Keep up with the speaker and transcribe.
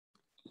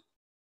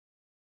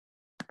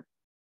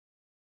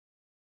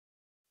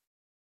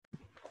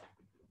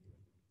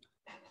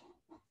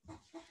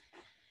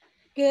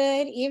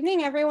Good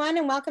evening, everyone,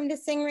 and welcome to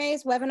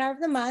Stingray's Webinar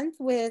of the Month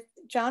with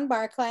John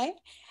Barclay.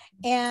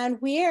 And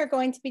we are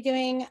going to be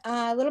doing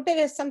a little bit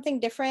of something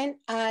different.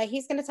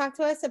 He's going to talk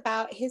to us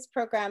about his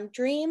program,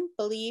 Dream,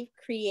 Believe,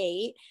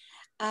 Create,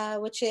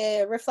 which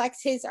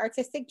reflects his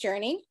artistic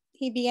journey.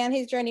 He began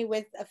his journey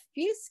with a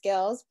few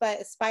skills,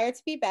 but aspired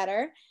to be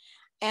better.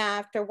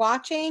 After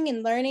watching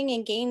and learning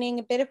and gaining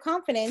a bit of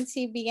confidence,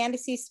 he began to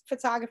see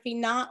photography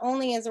not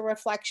only as a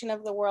reflection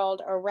of the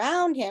world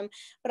around him,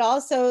 but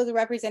also the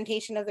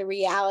representation of the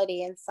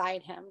reality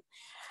inside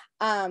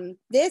him.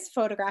 This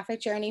photographic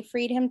journey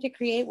freed him to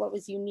create what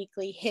was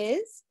uniquely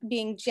his,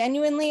 being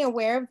genuinely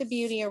aware of the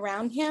beauty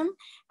around him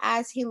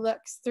as he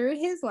looks through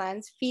his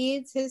lens,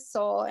 feeds his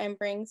soul, and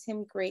brings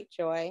him great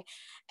joy.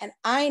 And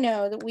I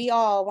know that we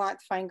all want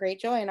to find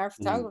great joy in our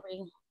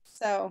photography.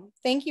 So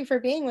thank you for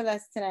being with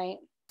us tonight.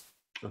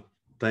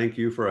 Thank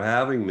you for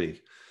having me.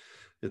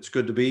 It's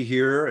good to be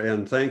here,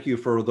 and thank you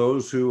for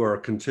those who are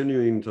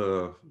continuing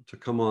to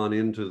come on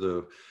into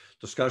the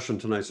discussion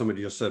tonight.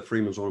 Somebody just said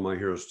Freeman's one of my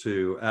heroes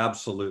too.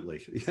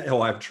 Absolutely.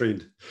 Oh, I've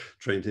trained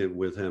him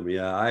with him.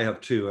 Yeah, I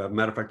have too. As a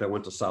matter of fact, I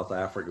went to South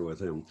Africa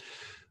with him.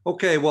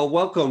 Okay, well,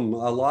 welcome.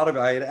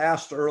 I had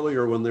asked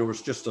earlier when there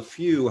was just a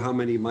few how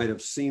many might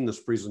have seen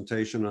this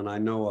presentation, and I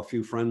know a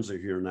few friends are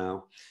here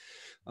now.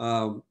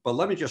 But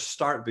let me just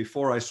start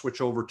before I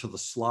switch over to the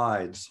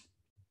slides.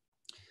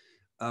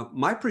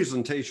 My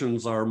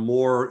presentations are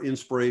more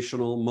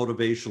inspirational,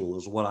 motivational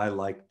is what I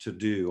like to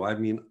do. I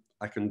mean,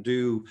 I can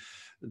do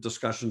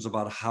discussions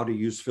about how to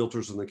use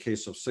filters in the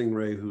case of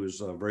Stingray,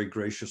 who's very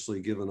graciously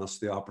given us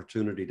the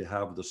opportunity to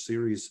have the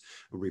series,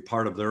 be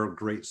part of their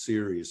great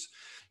series.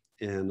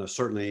 And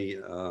certainly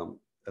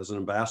as an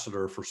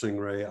ambassador for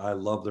Stingray, I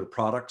love their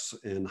products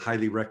and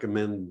highly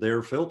recommend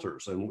their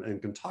filters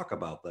and can talk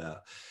about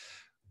that.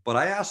 But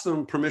I asked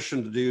them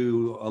permission to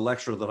do a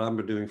lecture that I've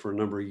been doing for a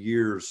number of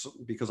years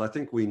because I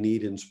think we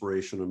need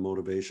inspiration and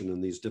motivation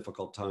in these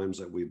difficult times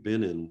that we've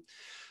been in.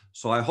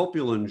 So I hope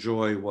you'll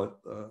enjoy what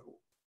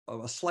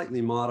a slightly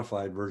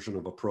modified version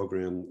of a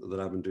program that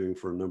I've been doing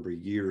for a number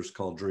of years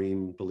called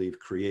Dream, Believe,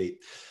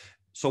 Create.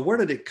 So where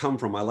did it come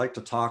from? I like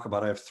to talk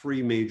about, I have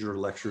three major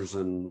lectures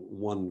and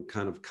one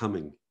kind of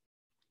coming,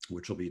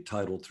 which will be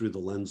titled Through the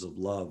Lens of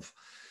Love.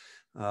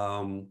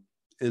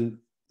 And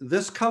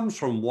this comes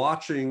from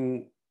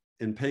watching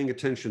and paying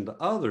attention to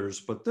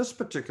others, but this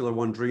particular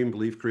one, Dream,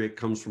 Believe, Create,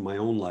 comes from my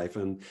own life.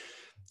 And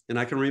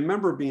I can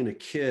remember being a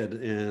kid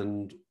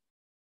and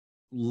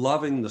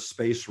loving the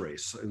space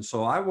race. And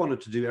so I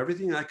wanted to do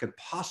everything I could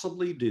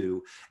possibly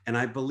do. And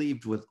I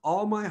believed with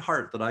all my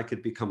heart that I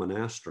could become an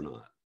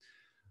astronaut.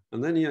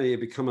 And then, you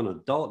become an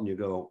adult and you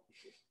go,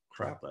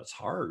 crap, that's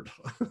hard.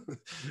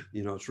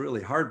 It's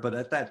really hard. But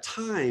at that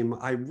time,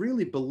 I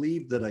really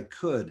believed that I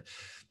could.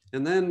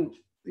 And then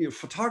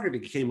photography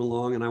came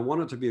along and I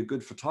wanted to be a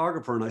good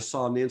photographer. And I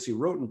saw Nancy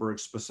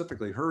Rothenberg,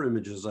 specifically her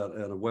images at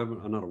a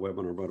webinar, not a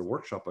webinar, but a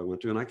workshop I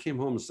went to. And I came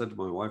home and said to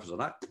my wife, I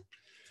said,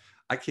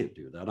 I can't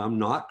do that. I'm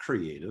not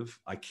creative.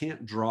 I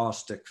can't draw a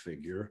stick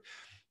figure.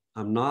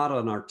 I'm not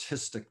an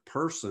artistic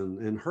person.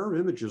 And her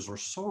images were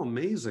so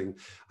amazing.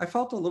 I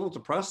felt a little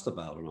depressed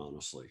about it,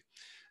 honestly.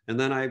 And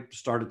then I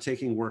started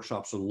taking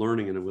workshops and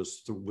learning, and it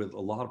was with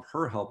a lot of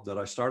her help that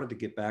I started to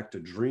get back to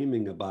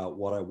dreaming about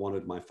what I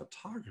wanted my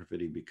photography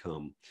to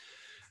become.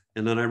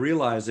 And then I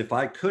realized if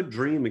I could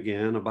dream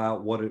again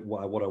about what I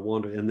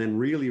wanted, and then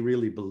really,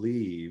 really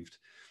believed,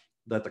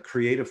 that the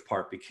creative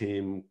part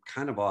became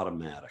kind of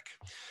automatic.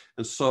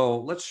 And so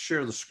let's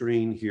share the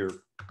screen here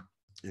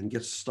and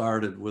get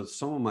started with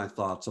some of my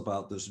thoughts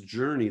about this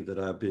journey that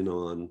I've been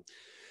on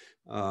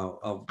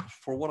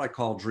for what I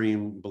call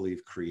Dream,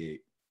 Believe,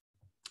 Create.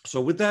 So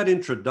with that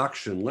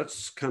introduction,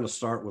 let's kind of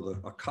start with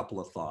a couple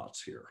of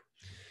thoughts here.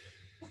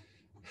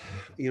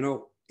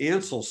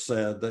 Ansel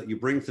said that you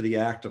bring to the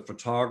act of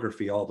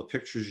photography all the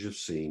pictures you've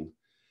seen,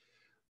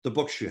 the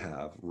books you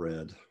have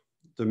read,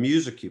 the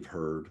music you've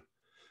heard,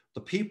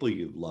 the people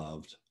you've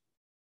loved.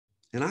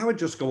 And I would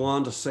just go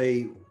on to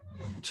say,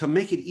 to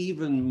make it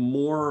even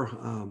more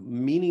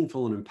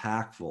meaningful and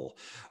impactful,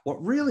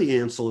 what really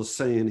Ansel is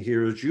saying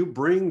here is you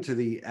bring to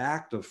the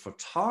act of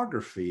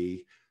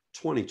photography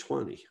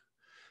 2020.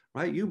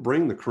 Right? You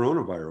bring the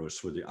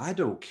coronavirus with you. I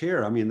don't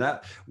care. I mean,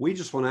 we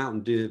just went out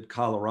and did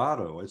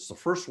Colorado. It's the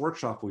first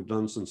workshop we've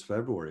done since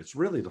February. It's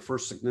really the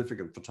first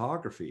significant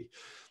photography.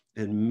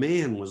 And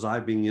man, was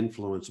I being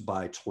influenced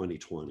by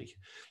 2020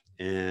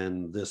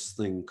 and this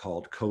thing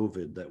called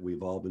COVID that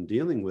we've all been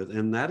dealing with.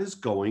 And that is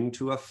going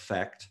to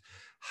affect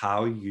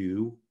how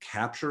you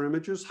capture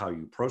images, how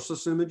you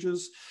process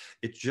images.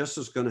 It just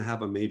is going to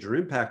have a major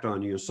impact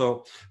on you.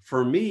 So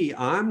for me,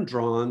 I'm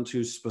drawn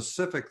to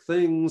specific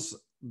things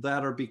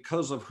that are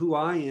because of who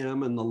I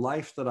am and the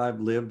life that I've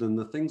lived and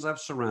the things I've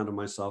surrounded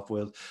myself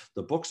with,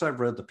 the books I've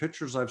read, the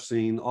pictures I've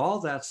seen, all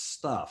that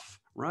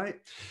stuff, right?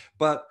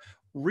 But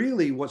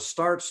really what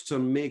starts to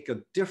make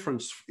a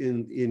difference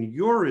in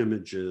your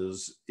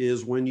images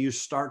is when you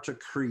start to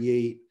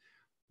create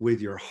with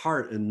your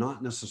heart and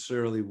not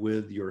necessarily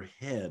with your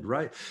head,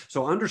 right?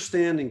 So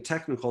understanding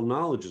technical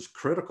knowledge is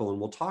critical, and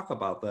we'll talk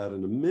about that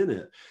in a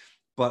minute.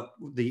 But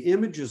the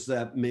images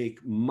that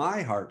make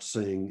my heart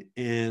sing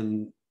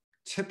and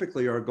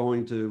typically are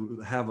going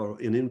to have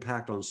an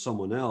impact on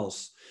someone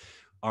else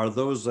are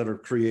those that are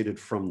created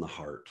from the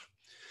heart.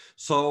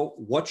 So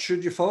what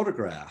should you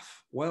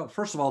photograph? Well,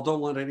 first of all,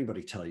 don't let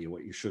anybody tell you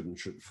what you should and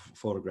shouldn't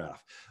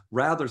photograph.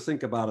 Rather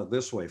think about it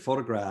this way: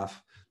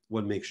 photograph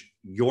what makes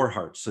your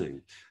heart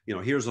sing. You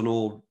know, here's an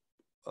old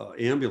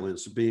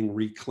ambulance being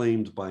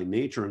reclaimed by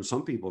nature. And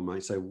some people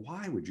might say,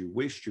 why would you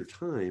waste your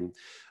time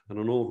on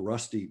an old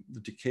rusty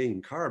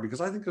decaying car?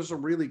 Because I think there's a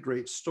really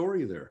great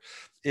story there.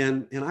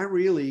 And I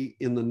really,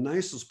 in the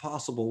nicest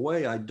possible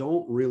way, I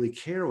don't really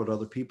care what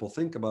other people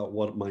think about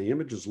what my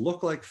images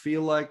look like,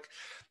 feel like,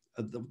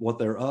 what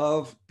they're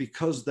of,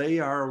 because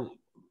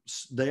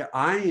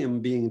I am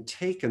being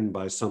taken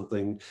by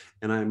something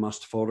and I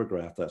must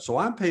photograph that. So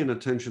I'm paying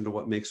attention to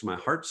what makes my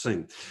heart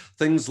sing.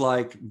 Things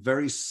like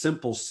very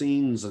simple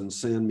scenes in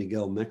San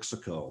Miguel,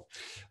 Mexico.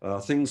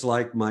 Things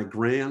like my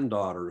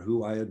granddaughter,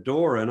 who I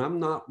adore. And I'm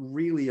not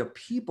really a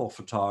people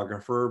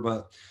photographer,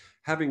 but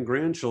having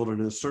grandchildren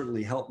has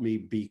certainly helped me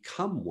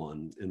become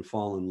one and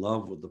fall in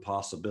love with the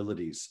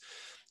possibilities.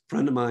 A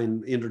friend of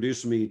mine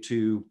introduced me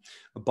to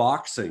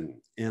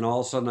boxing, and all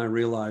of a sudden I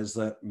realized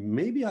that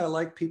maybe I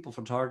like people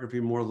photography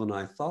more than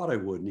I thought I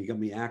would. And he got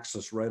me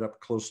access right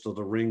up close to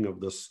the ring of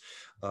this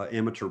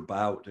amateur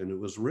bout, and it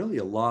was really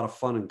a lot of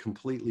fun and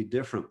completely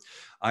different.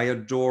 I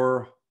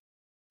adore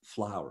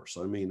flowers.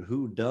 I mean,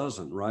 who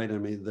doesn't, right? I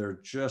mean,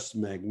 they're just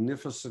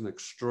magnificent,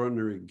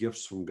 extraordinary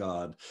gifts from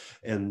God,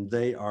 and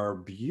they are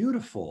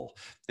beautiful.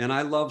 And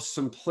I love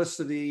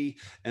simplicity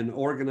and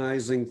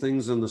organizing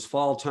things in this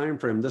fall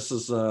timeframe. This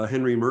is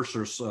Henry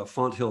Mercer's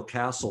Fonthill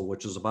Castle,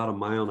 which is about 1.5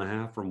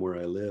 miles from where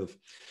I live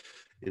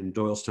in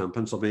Doylestown,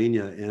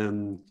 Pennsylvania.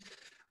 And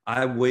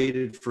I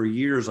waited for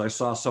years. I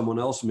saw someone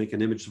else make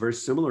an image very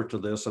similar to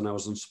this, and I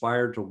was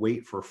inspired to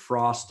wait for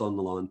frost on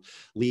the lawn,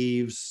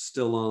 leaves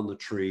still on the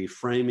tree,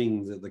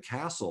 framing the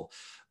castle.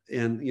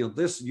 And, you know,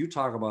 this, you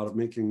talk about it,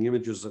 making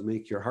images that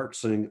make your heart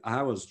sing.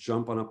 I was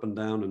jumping up and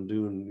down and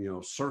doing, you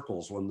know,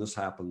 circles when this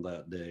happened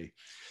that day.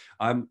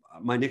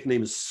 My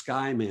nickname is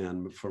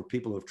Skyman. For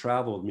people who have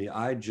traveled with me,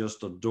 I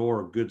just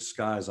adore good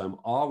skies. I'm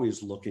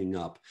always looking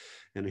up.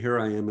 And here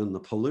I am in the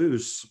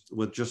Palouse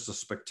with just a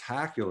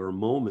spectacular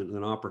moment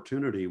and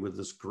opportunity with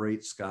this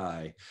great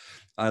sky.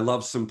 I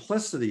love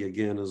simplicity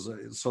again,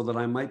 so that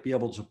I might be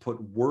able to put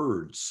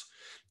words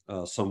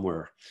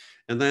somewhere.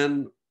 And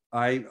then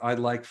I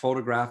like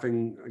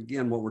photographing,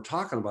 again, what we're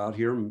talking about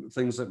here,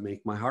 things that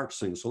make my heart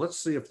sing. So let's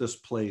see if this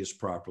plays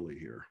properly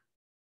here.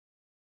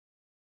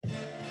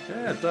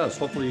 Yeah, it does.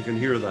 Hopefully you can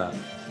hear that.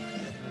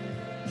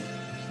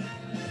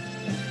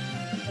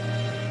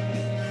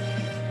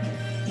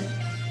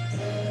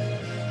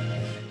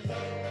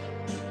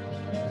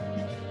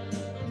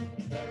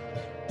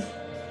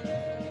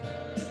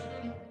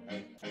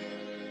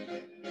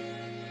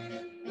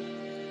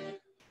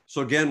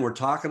 So again, we're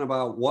talking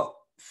about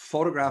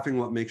photographing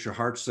what makes your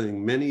heart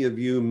sing. Many of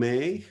you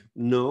may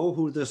know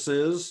who this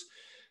is.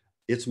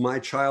 It's my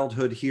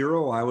childhood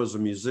hero. I was a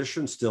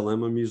musician, still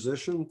am a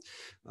musician.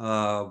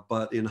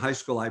 But in high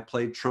school, I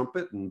played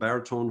trumpet and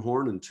baritone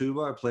horn and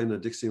tuba. I played in a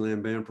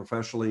Dixieland band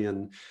professionally,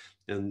 and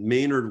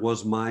Maynard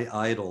was my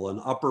idol,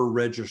 an upper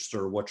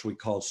register, what we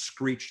call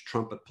screech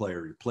trumpet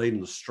player. He played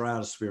in the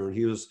stratosphere, and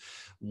he was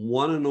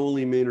one and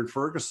only Maynard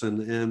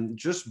Ferguson, and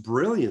just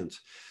brilliant.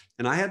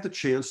 And I had the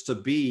chance to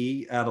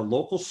be at a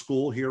local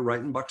school here right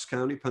in Bucks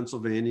County,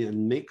 Pennsylvania,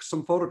 and make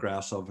some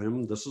photographs of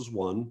him. This is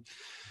one.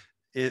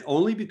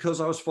 Only because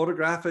I was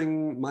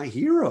photographing my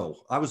hero.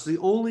 I was the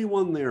only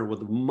one there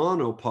with a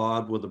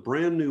monopod with a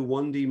brand new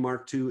 1D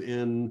Mark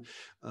II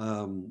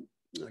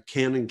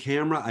Canon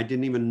camera. I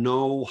didn't even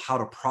know how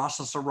to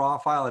process a raw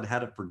file. I'd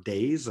had it for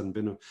days and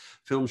been a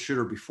film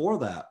shooter before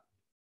that.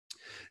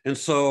 And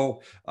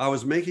so I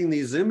was making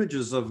these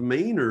images of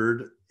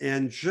Maynard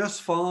and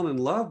just falling in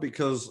love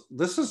because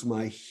this is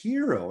my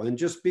hero, and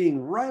just being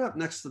right up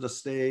next to the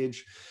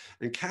stage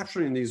and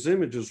capturing these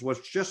images was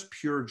just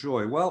pure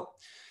joy. Well,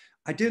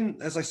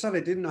 as I said,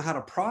 I didn't know how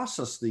to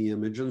process the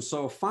image. And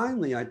so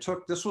finally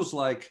this was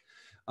like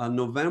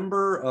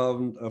November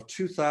of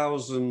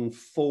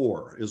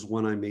 2004 is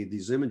when I made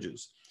these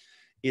images.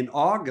 In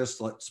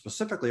August,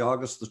 specifically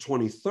August the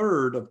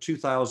 23rd of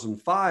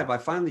 2005, I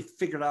finally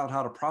figured out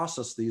how to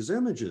process these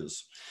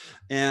images.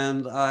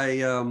 And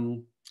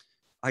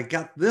I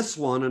got this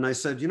one, and I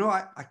said, you know,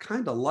 I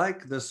kind of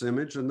like this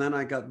image. And then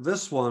I got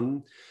this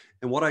one.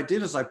 And what I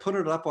did is I put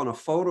it up on a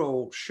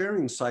photo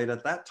sharing site.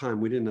 At that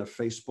time, we didn't have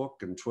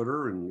Facebook and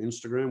Twitter and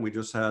Instagram. We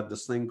just had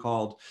this thing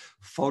called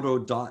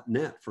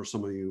photo.net for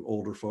some of you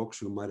older folks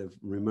who might have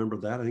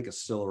remembered that. I think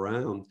it's still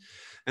around.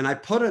 And I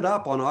put it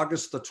up on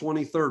August the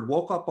 23rd,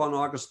 woke up on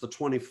August the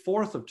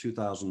 24th of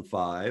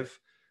 2005.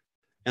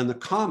 And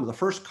the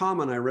first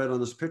comment I read on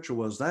this picture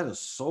was, that is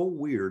so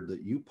weird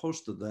that you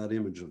posted that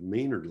image of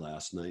Maynard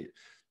last night,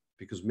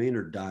 because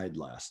Maynard died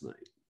last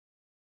night.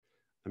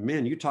 And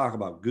man, you talk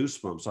about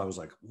goosebumps. I was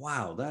like,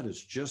 wow, that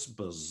is just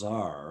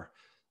bizarre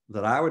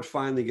that I would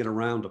finally get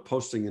around to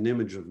posting an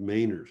image of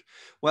Maynard.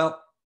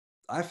 Well,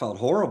 I felt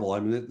horrible. I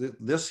mean,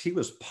 he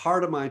was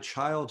part of my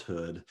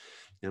childhood,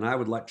 and I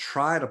would like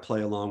try to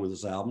play along with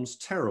his albums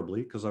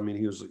terribly because I mean,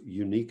 he was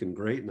unique and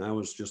great, and I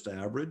was just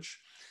average.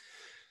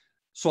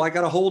 So I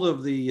got a hold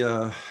of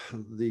the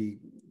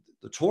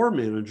tour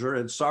manager,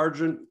 Ed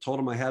Sargent, told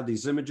him I had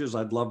these images.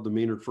 I'd love the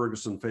Maynard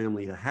Ferguson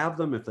family to have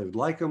them if they'd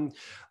like them.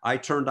 I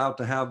turned out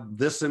to have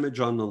this image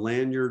on the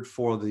lanyard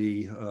for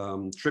the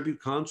tribute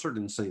concert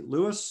in St.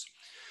 Louis.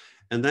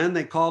 And then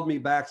they called me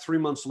back 3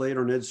 months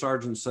later, and Ed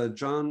Sargent said,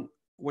 John,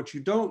 what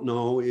you don't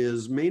know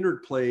is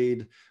Maynard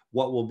played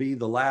what will be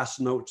the last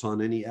notes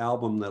on any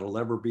album that'll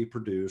ever be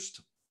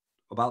produced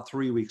about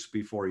 3 weeks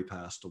before he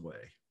passed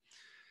away.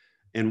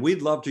 And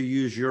we'd love to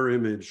use your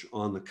image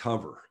on the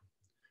cover.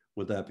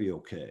 Would that be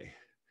okay?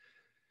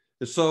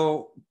 And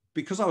so,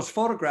 because I was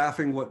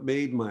photographing what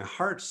made my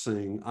heart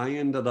sing, I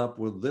ended up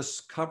with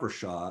this cover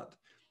shot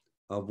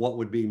of what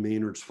would be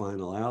Maynard's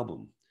final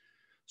album.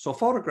 So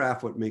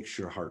photograph what makes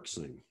your heart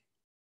sing.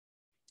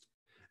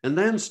 And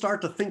then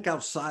start to think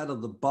outside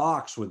of the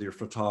box with your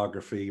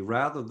photography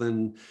rather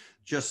than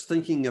just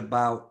thinking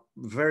about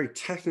very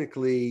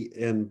technically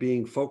and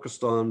being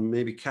focused on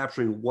maybe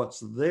capturing what's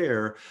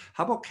there.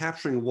 How about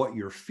capturing what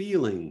you're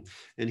feeling?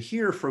 And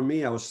here for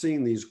me, I was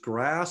seeing these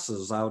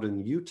grasses out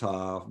in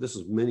Utah. This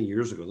is many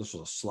years ago. This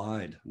was a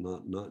slide,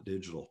 not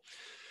digital.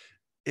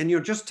 And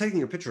just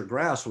taking a picture of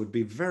grass would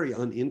be very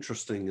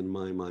uninteresting in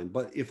my mind.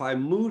 But if I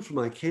moved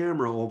my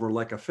camera over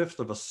like a fifth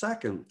of a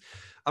second,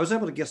 I was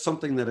able to get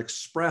something that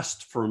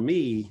expressed for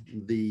me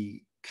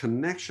the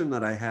connection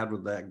that I had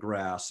with that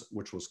grass,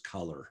 which was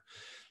color.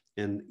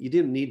 And you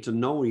didn't need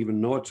to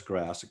even know it's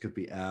grass. It could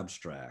be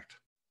abstract.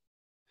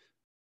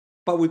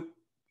 But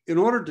in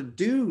order to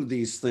do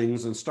these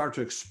things and start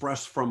to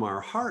express from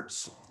our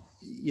hearts,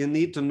 you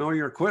need to know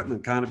your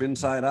equipment kind of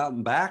inside out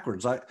and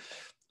backwards.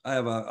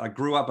 I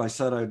grew up, I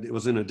said I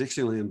was in a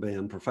Dixieland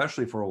band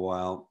professionally for a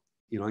while.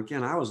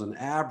 Again, I was an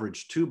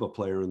average tuba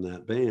player in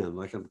that band.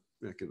 I could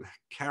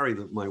carry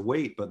my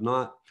weight, but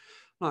not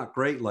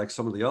great like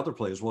some of the other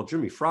players. Well,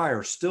 Jimmy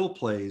Fryer still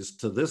plays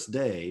to this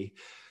day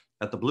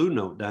at the Blue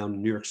Note down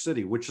in New York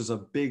City, which is a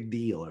big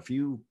deal. If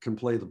you can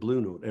play the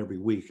Blue Note every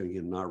week,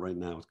 again, not right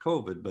now with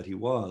COVID, but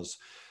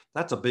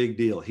that's a big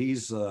deal.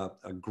 He's a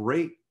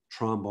great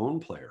trombone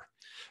player.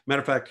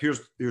 Matter of fact,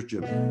 here's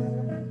Jimmy.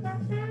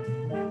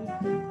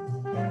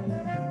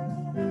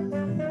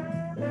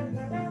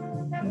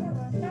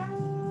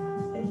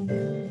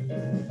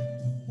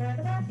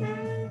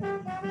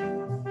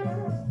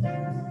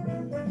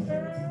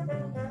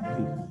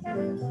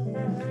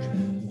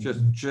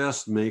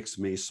 Just makes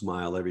me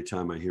smile every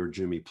time I hear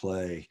Jimmy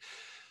play.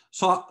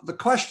 So the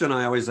question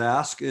I always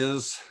ask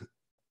is,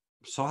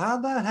 so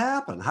how'd that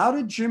happen? How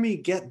did Jimmy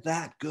get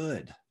that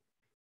good?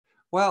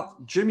 Well,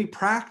 Jimmy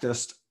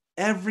practiced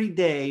every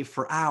day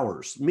for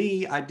hours.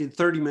 Me, I did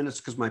 30 minutes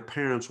because my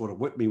parents would have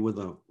whipped me with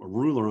a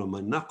ruler on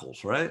my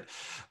knuckles, right?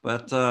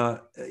 But,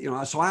 so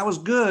I was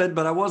good,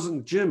 but I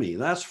wasn't Jimmy,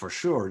 that's for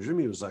sure.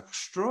 Jimmy was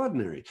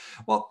extraordinary.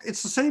 Well,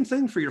 it's the same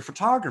thing for your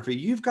photography.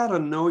 You've got to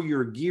know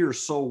your gear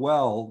so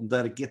well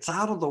that it gets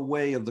out of the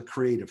way of the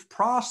creative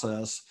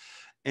process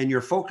and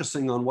you're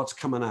focusing on what's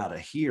coming out of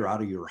here,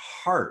 out of your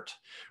heart,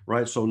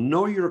 right? So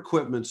know your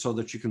equipment so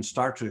that you can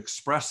start to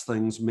express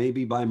things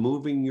maybe by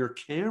moving your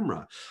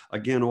camera,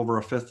 again, over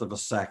a fifth of a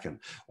second,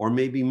 or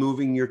maybe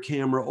moving your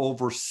camera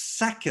over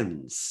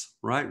seconds,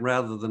 right?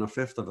 Rather than a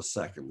fifth of a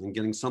second and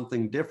getting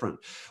something different,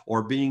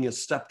 or being at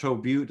Steptoe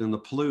Butte in the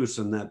Palouse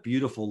in that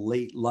beautiful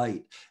late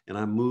light, and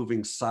I'm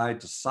moving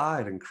side to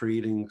side and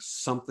creating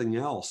something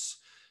else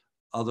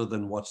other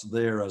than what's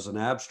there as an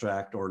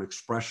abstract or an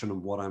expression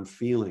of what I'm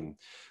feeling.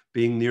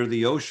 Being near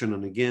the ocean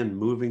and again,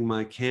 moving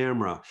my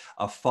camera,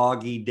 a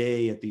foggy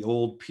day at the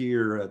old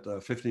pier at the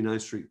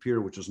 59th Street Pier,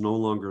 which is no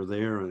longer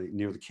there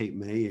near the Cape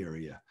May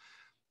area.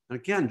 And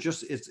again,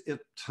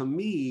 to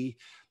me,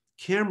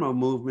 camera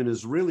movement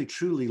is really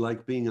truly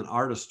like being an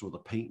artist with a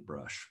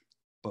paintbrush,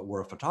 but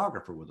we're a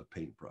photographer with a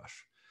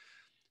paintbrush.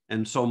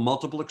 And so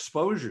multiple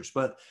exposures.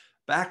 But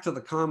back to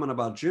the comment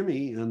about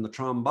Jimmy and the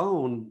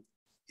trombone,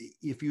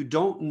 if you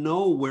don't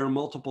know where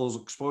multiple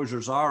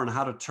exposures are and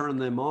how to turn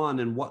them on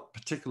and what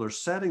particular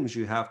settings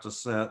you have to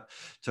set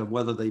to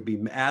whether they be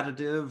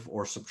additive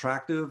or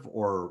subtractive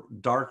or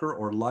darker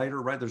or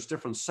lighter, right? There's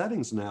different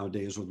settings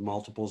nowadays with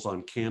multiples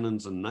on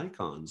Canons and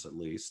Nikons, at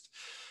least.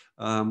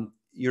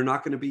 You're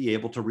not going to be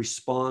able to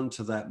respond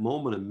to that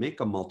moment and make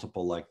a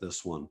multiple like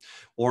this one,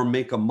 or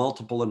make a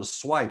multiple in a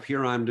swipe.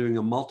 Here I'm doing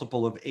a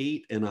multiple of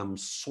 8 and I'm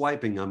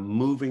swiping, I'm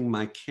moving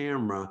my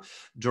camera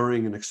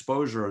during an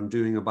exposure and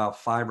doing about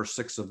 5 or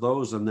 6 of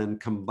those and then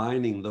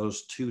combining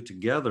those two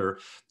together.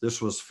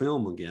 This was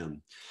film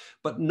again.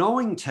 But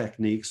knowing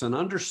techniques and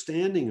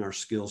understanding our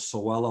skills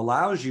so well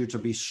allows you to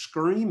be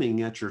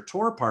screaming at your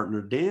tour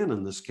partner, Dan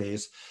in this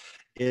case.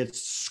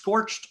 It's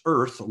scorched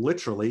earth,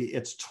 literally.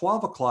 It's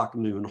 12 o'clock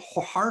noon,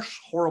 harsh,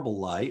 horrible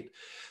light.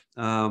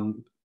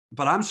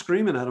 But I'm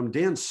screaming at him,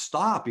 Dan,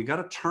 stop. You got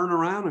to turn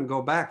around and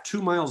go back.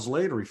 2 miles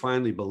later, he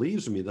finally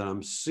believes me that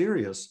I'm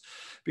serious,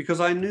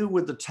 because I knew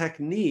with the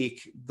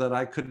technique that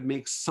I could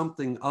make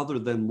something other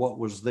than what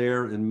was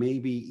there and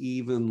maybe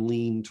even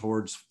lean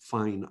towards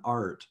fine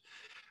art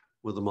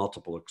with a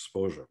multiple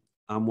exposure.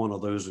 I'm one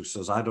of those who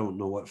says, I don't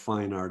know what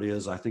fine art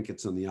is. I think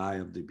it's in the eye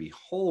of the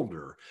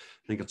beholder.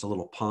 I think it's a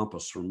little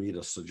pompous for me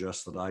to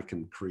suggest that I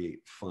can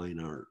create fine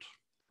art.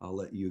 I'll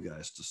let you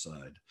guys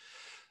decide.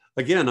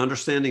 Again,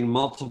 understanding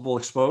multiple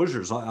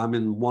exposures. I'm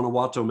in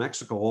Guanajuato,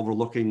 Mexico,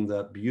 overlooking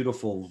that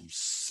beautiful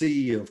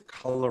sea of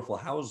colorful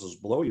houses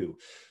below you.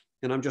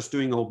 And I'm just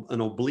doing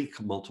an oblique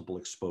multiple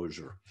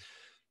exposure.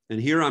 And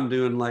here I'm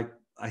doing like,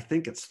 I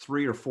think it's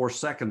 3 or 4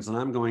 seconds, and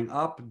I'm going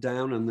up,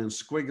 down, and then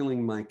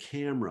squiggling my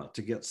camera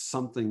to get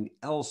something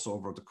else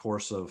over the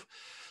course of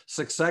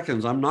 6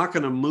 seconds. I'm not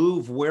going to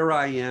move where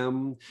I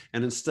am.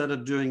 And instead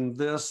of doing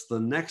this,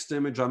 the next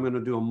image, I'm going to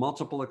do a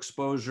multiple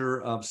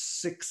exposure of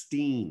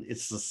 16.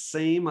 It's the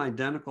same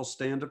identical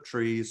stand of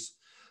trees.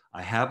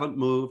 I haven't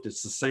moved.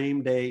 It's the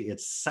same day.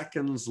 It's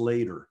seconds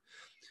later.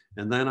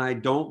 And then I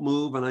don't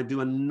move and I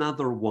do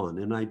another one,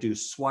 and I do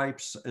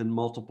swipes and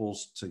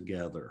multiples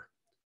together.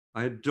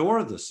 I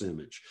adore this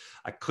image.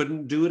 I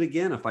couldn't do it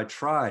again if I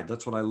tried.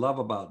 That's what I love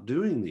about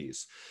doing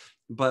these.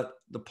 But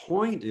the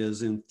point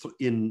is, in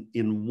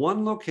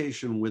one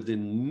location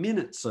within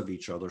minutes of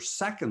each other,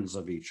 seconds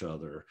of each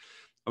other,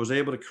 I was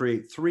able to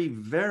create 3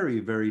 very,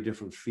 very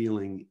different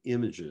feeling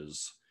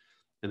images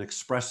and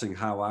expressing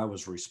how I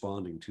was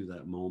responding to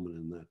that moment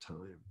in that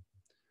time.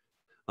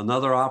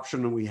 Another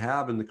option that we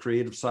have in the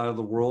creative side of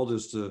the world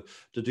is to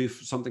do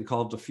something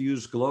called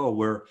diffuse glow,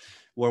 where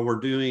we're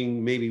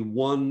doing maybe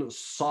one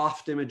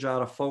soft image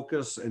out of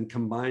focus and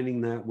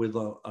combining that with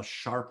a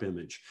sharp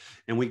image.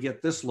 And we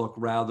get this look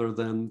rather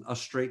than a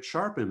straight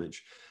sharp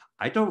image.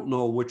 I don't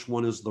know which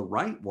one is the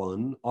right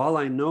one. All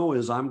I know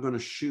is I'm going to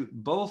shoot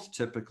both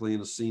typically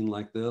in a scene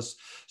like this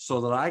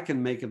so that I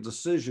can make a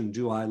decision.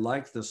 Do I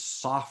like this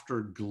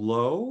softer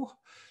glow,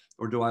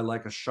 or do I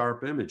like a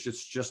sharp image?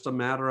 It's just a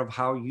matter of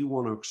how you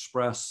want to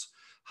express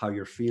how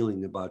you're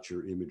feeling about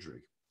your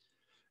imagery.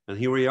 And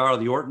here we are,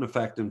 the Orton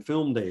effect in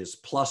film days,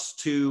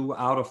 +2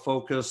 out of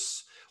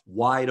focus,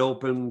 wide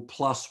open,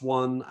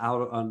 +1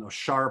 out on a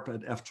sharp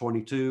at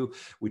f/22.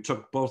 We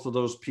took both of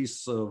those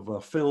pieces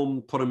of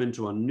film, put them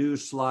into a new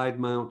slide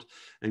mount,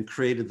 and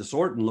created this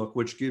Orton look,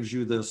 which gives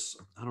you this,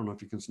 I don't know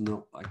if you can,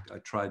 no, I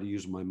try to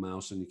use my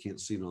mouse and you can't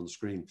see it on the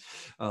screen,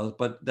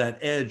 but that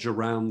edge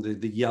around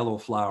the yellow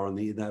flower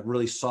and that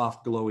really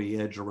soft glowy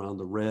edge around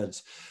the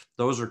reds,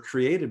 those are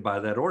created by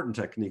that Orton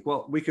technique.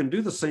 Well, we can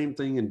do the same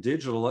thing in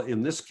digital.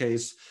 In this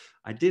case,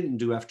 I didn't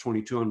do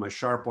f/22 on my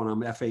sharp one.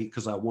 I'm f8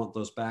 because I want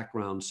those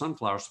background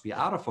sunflowers to be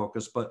out of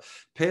focus. But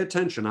pay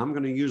attention. I'm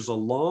going to use a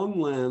long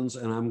lens,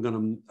 and I'm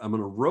going to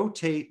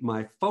rotate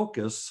my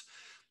focus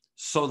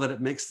so that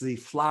it makes the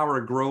flower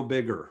grow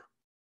bigger.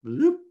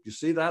 You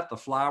see that? The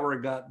flower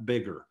got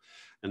bigger.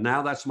 And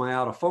now that's my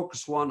out of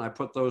focus one. I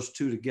put those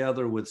two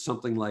together with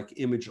something like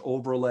image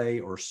overlay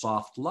or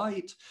soft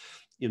light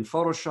in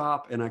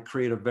Photoshop, and I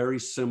create a very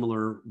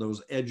similar,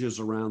 those edges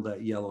around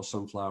that yellow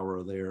sunflower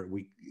are there.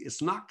 It's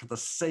not the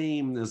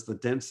same as the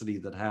density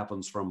that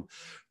happens from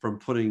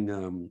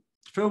putting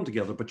film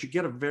together, but you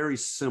get a very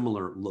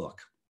similar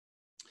look.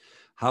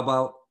 How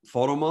about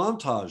photo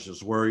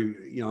montages where,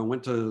 I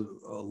went to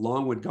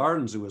Longwood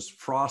Gardens, it was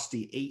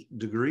frosty 8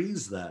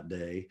 degrees that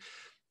day,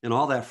 and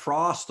all that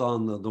frost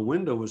on the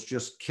window was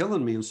just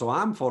killing me. And so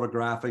I'm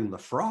photographing the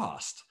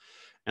frost.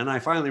 And I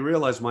finally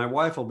realized my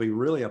wife will be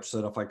really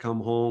upset if I come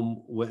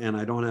home and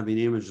I don't have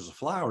any images of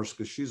flowers,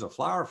 because she's a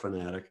flower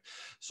fanatic.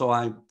 So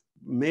I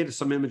made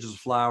some images of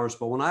flowers.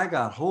 But when I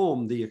got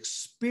home, the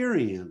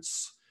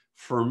experience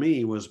for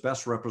me was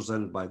best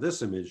represented by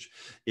this image.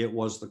 It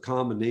was the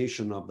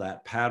combination of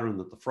that pattern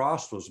that the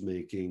frost was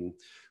making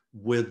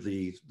with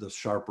the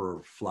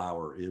sharper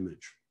flower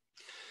image.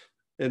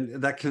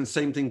 And that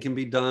same thing can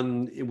be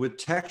done with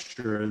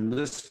texture. In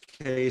this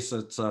case,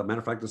 it's a matter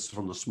of fact, this is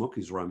from the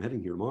Smokies where I'm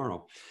heading here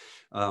tomorrow.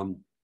 Kind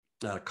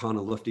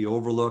of lifty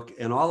overlook.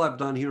 And all I've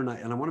done here, and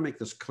I want to make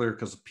this clear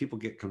because people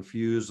get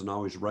confused and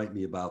always write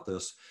me about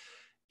this.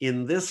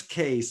 In this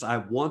case, I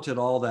wanted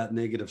all that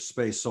negative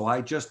space. So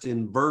I just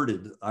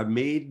inverted. I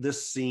made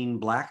this scene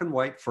black and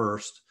white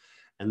first,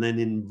 and then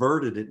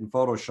inverted it in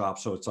Photoshop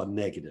so it's a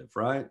negative,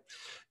 right?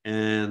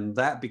 And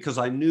that, because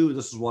I knew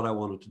this is what I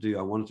wanted to do.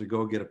 I wanted to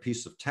go get a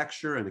piece of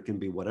texture, and it can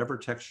be whatever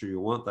texture you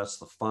want. That's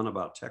the fun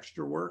about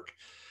texture work.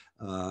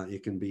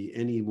 It can be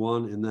any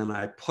one. And then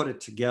I put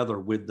it together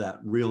with that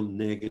real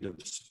negative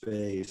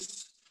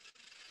space.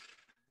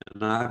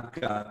 And I've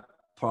got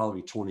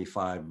probably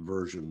 25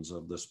 versions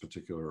of this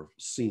particular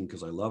scene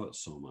because I love it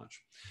so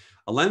much.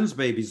 A lens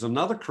baby is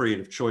another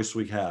creative choice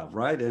we have,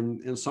 right?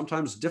 And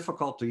sometimes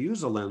difficult to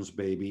use a lens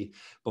baby,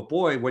 but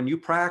boy, when you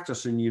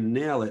practice and you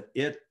nail it,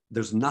 it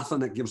There's nothing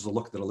that gives the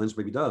look that a lens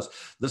baby does.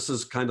 This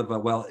is kind of a,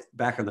 well,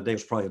 back in the day, it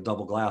was probably a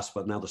double glass,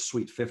 but now the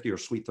Sweet 50 or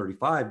Sweet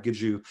 35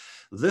 gives you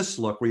this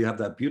look where you have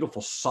that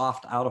beautiful,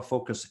 soft, out of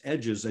focus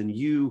edges, and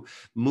you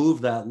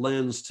move that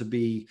lens to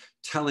be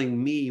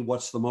telling me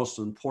what's the most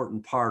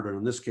important part. Or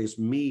in this case,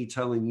 me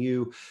telling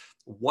you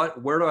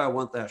where do I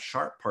want that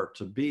sharp part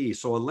to be?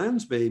 So a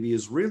lens baby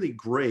is really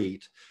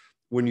great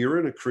when you're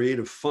in a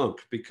creative funk,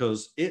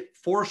 because it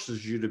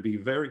forces you to be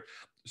very,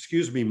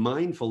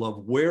 mindful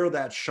of where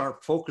that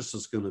sharp focus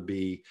is going to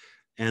be.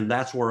 And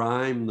that's where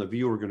I'm the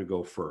viewer going to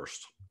go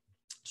first.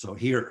 So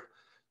here,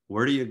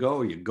 where do you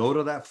go? You go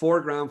to that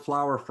foreground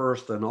flower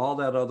first, and all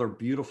that other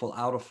beautiful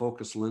out of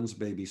focus lens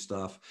baby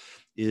stuff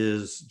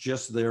is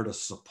just there to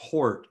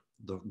support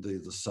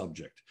the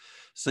subject.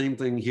 Same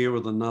thing here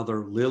with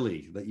another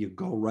lily, that you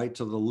go right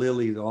to the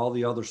lily. All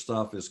the other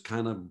stuff is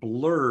kind of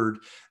blurred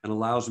and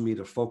allows me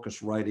to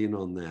focus right in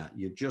on that.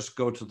 You just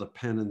go to the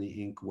pen and the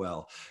ink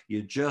well.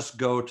 You just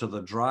go to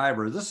the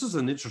driver. This is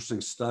an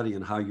interesting study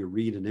in how you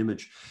read an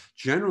image.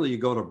 Generally, you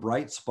go to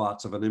bright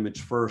spots of an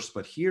image first,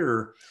 but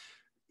here,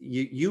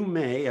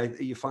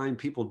 you find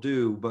people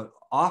do, but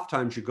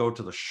oftentimes you go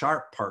to the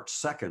sharp part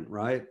second,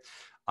 right?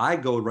 I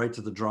go right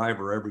to the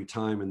driver every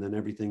time, and then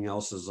everything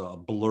else is a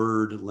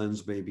blurred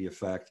lens baby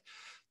effect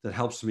that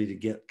helps me to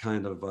get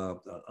kind of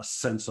a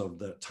sense of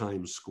the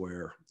Times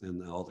Square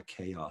and all the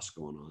chaos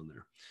going on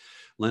there.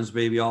 Lens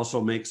baby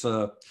also makes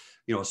a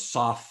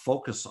soft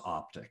focus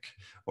optic,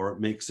 or it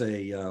makes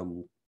a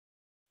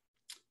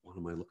what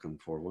am I looking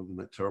for? Wasn't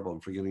that terrible? I'm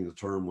forgetting the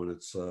term when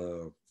it's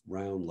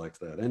round like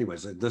that.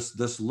 Anyways,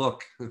 this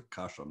look,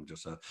 gosh, I'm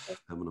just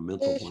having a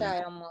mental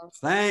blank.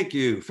 Almost. Thank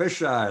you,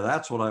 fisheye.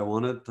 That's what I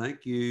wanted.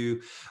 Thank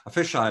you. A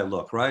fisheye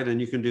look, right?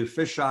 And you can do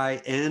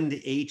fisheye and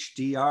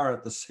HDR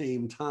at the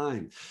same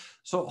time.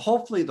 So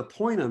hopefully the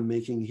point I'm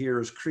making here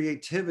is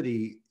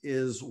creativity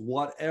is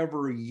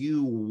whatever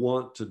you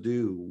want to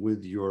do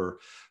with your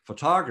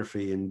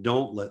photography, and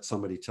don't let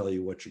somebody tell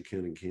you what you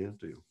can and can't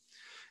do.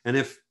 And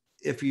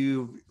if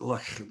you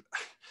look,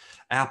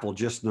 Apple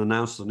just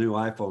announced the new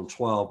iPhone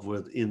 12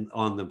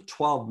 on the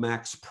 12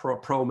 Max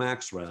Pro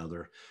Max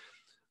rather.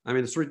 I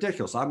mean, it's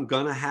ridiculous. I was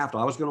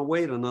going to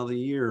wait another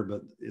year,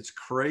 but it's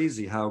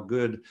crazy how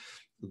good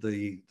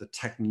the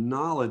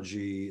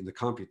technology, the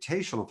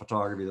computational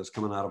photography that's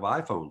coming out of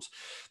iPhones.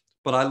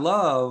 But I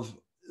love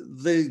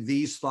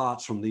these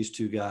thoughts from these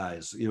two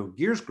guys.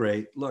 Gear's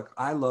great. Look,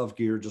 I love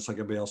gear just like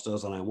everybody else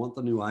does, and I want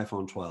the new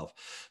iPhone 12.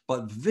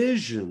 But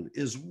vision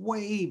is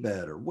way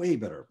better, way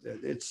better.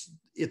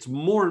 It's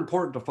more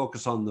important to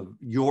focus on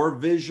your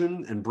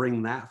vision and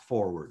bring that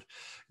forward.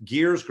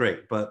 Gear's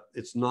great, but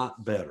it's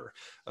not better.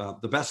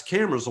 The best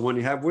camera is the one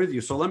you have with you.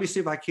 So let me see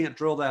if I can't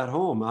drill that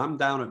home. I'm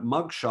down at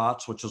Mug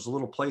Shots, which is a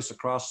little place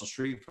across the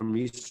street from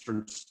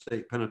Eastern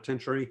State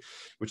Penitentiary,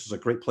 which is a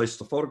great place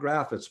to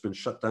photograph. It's been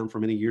shut down for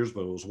many years,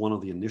 but it was one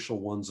of the initial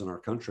ones in our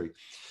country.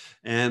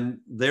 And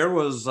there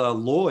was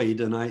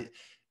Lloyd, and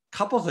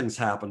couple things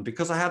happened.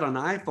 Because I had an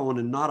iPhone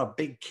and not a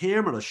big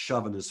camera to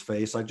shove in his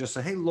face, I just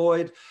said, "Hey,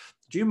 Lloyd,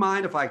 do you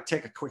mind if I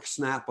take a quick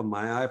snap on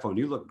my iPhone?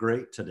 You look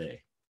great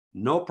today."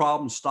 No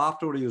problem.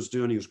 Stopped what he was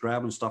doing. He was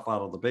grabbing stuff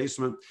out of the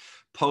basement,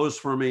 posed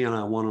for me, and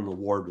I won an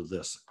award with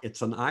this.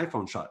 It's an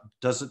iPhone shot.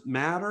 Does it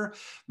matter?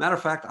 Matter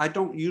of fact, I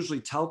don't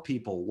usually tell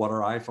people what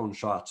our iPhone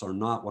shots are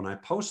not when I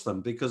post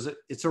them, because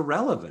it's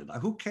irrelevant.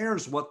 Who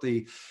cares what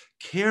the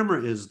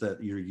camera is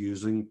that you're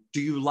using?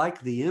 Do you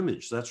like the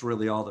image? That's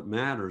really all that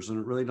matters. And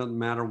it really doesn't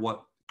matter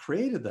what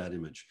created that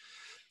image.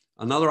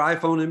 Another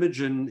iPhone image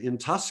in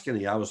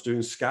Tuscany. I was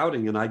doing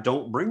scouting, and I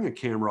don't bring a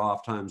camera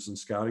off times in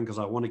scouting because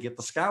I want to get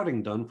the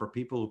scouting done for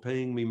people who are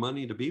paying me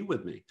money to be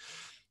with me.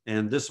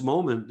 And this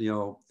moment,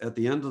 at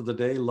the end of the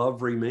day,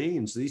 love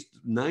remains. These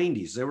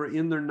 90s, they were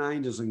in their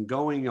 90s and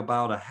going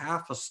about a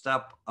half a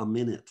step a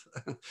minute.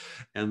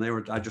 And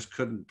I just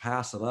couldn't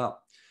pass it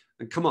up.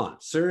 And come on,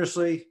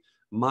 seriously,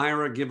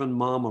 Myra giving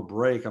mom a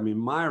break. I mean,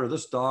 Myra,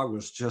 this dog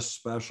was just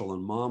special,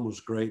 and mom was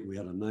great. We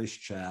had a nice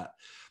chat.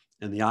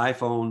 And the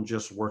iPhone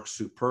just works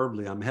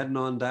superbly. I'm heading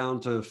on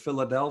down to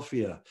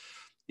Philadelphia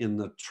in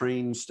the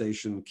train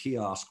station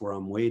kiosk where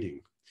I'm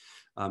waiting.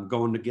 I'm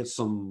going to get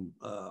some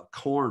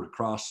corn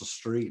across the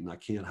street, and I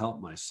can't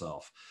help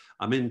myself.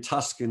 I'm in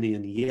Tuscany,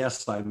 and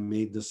yes, I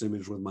made this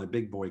image with my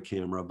big boy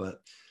camera,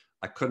 but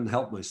I couldn't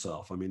help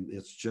myself. I mean,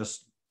 it's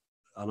just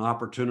an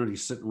opportunity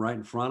sitting right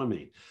in front of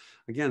me.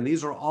 Again,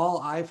 these are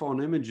all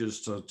iPhone images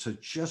to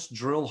just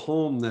drill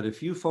home that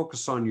if you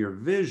focus on your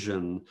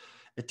vision,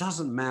 it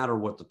doesn't matter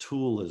what the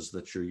tool is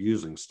that you're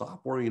using.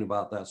 Stop worrying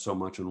about that so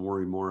much and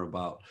worry more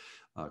about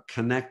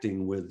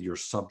connecting with your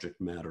subject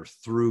matter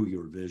through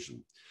your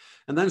vision.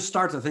 And then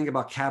start to think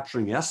about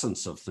capturing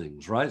essence of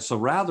things, right? So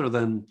rather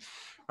than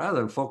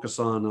focus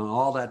on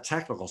all that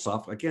technical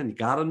stuff, again, you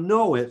got to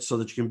know it so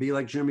that you can be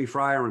like Jimmy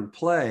Fryer and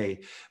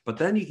play, but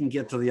then you can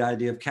get to the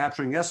idea of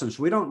capturing essence.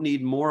 We don't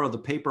need more of the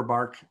paper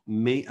bark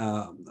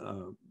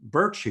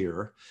birch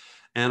here.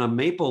 and a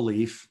maple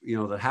leaf,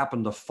 that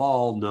happened to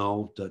fall,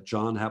 that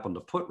John happened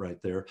to put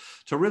right there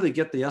to really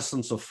get the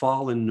essence of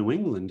fall in New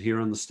England here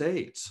in the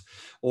States.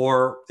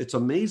 Or it's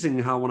amazing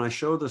how when I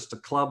show this to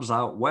clubs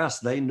out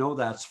west, they know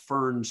that's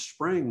Fern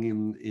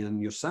Spring in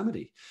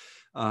Yosemite.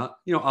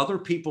 Other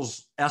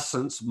people's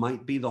essence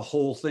might be the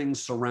whole thing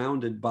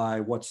surrounded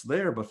by what's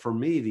there. But for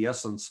me, the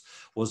essence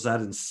was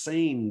that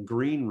insane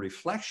green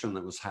reflection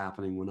that was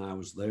happening when I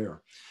was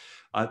there.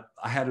 I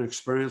had an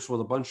experience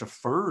with a bunch of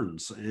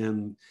ferns,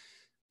 and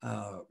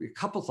a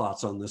couple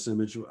thoughts on this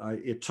image.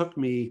 It took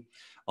me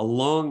a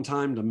long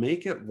time to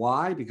make it.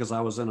 Why? Because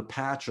I was in a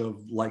patch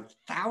of like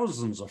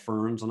thousands of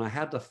ferns, and I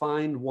had to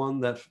find one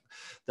that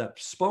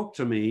spoke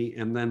to me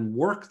and then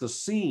work the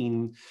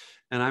scene.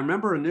 And I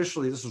remember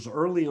initially, this was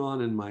early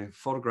on in my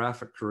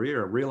photographic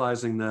career,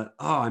 realizing that,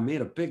 I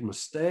made a big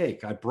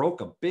mistake. I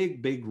broke a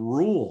big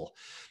rule.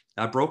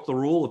 I broke the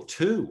rule of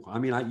 2. I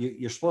mean,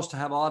 you're supposed to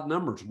have odd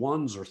numbers,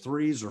 1s or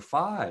 3s or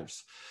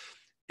 5s.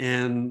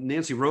 And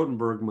Nancy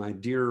Rodenberg, my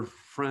dear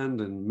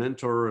friend and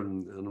mentor,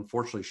 and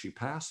unfortunately she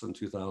passed in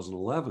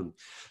 2011,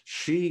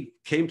 she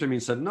came to me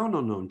and said,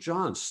 no,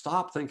 John,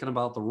 stop thinking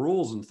about the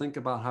rules and think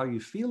about how you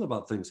feel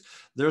about things.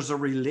 There's a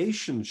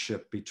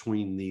relationship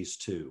between these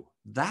two.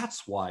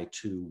 That's why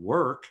 2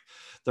 work.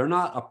 They're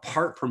not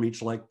apart from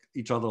each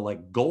other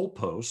like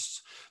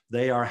goalposts.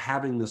 They are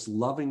having this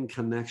loving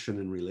connection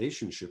and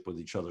relationship with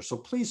each other. So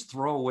please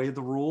throw away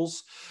the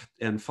rules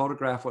and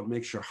photograph what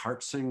makes your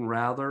heart sing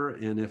rather.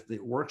 And if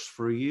it works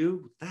for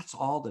you, that's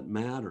all that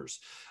matters.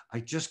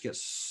 I just get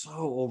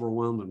so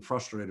overwhelmed and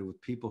frustrated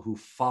with people who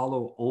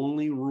follow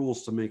only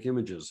rules to make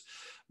images.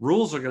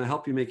 Rules are going to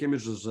help you make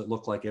images that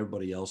look like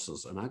everybody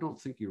else's. And I don't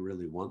think you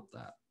really want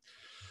that.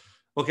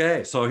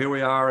 Okay, so here we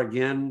are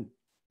again,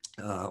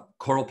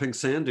 coral pink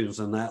sand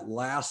dunes, and that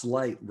last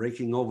light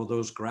raking over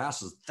those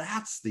grasses.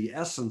 That's the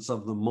essence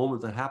of the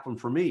moment that happened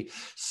for me.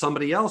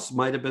 Somebody else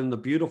might have been the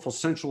beautiful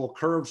sensual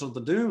curves of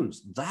the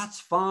dunes. That's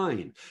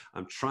fine.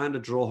 I'm trying to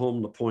drill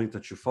home the point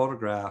that you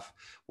photograph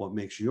what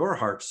makes your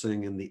heart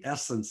sing, and the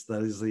essence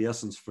that is the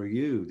essence for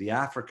you, the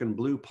African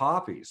blue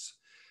poppies.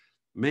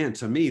 Man,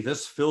 to me,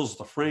 this fills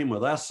the frame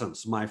with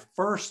essence. My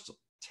first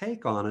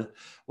take on it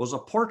was a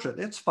portrait.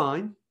 It's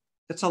fine.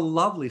 It's a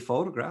lovely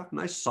photograph,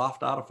 nice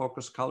soft out of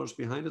focus colors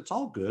behind it. It's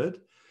all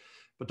good.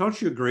 But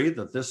don't you agree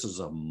that this is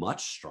a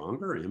much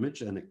stronger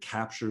image and it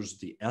captures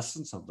the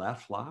essence of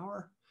that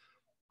flower?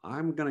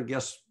 I'm going to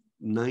guess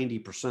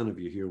 90% of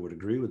you here would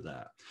agree with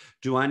that.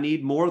 Do I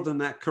need more than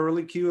that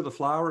curly cue of the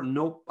flower?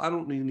 Nope, I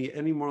don't need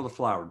any more of the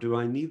flower. Do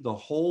I need the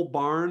whole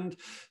barn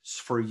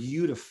for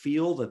you to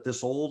feel that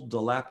this old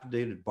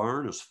dilapidated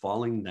barn is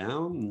falling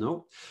down?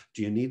 Nope.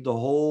 Do you need the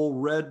whole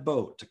red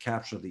boat to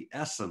capture the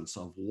essence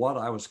of what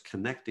I was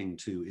connecting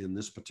to in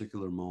this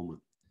particular moment?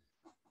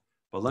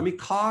 But let me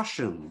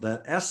caution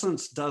that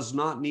essence does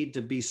not need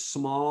to be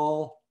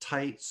small,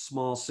 tight,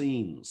 small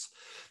scenes.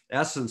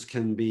 Essence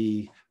can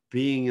be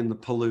being in the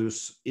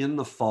Palouse in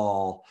the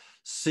fall,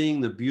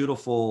 seeing the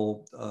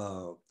beautiful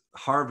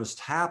harvest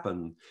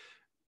happen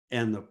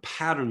and the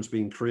patterns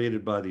being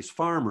created by these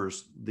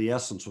farmers. The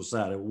essence was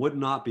that. It would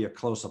not be a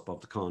close-up of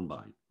the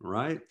combine,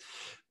 right?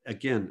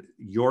 Again,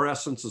 your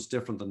essence is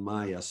different than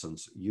my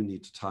essence. You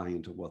need to tie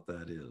into what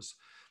that is.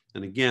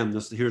 And again,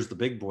 here's the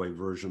big boy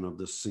version of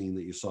this scene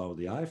that you saw with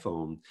the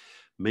iPhone.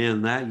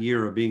 Man, that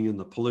year of being in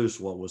the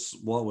Palouse, what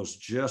was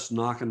just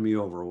knocking me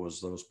over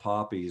was those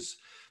poppies.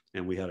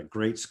 And we had a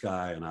great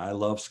sky, and I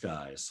love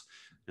skies.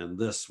 And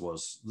this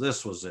was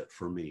it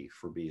for me,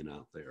 for being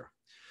out there.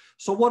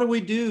 So what do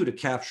we do to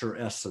capture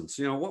essence?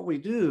 What we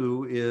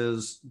do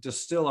is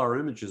distill our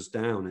images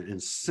down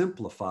and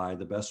simplify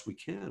the best we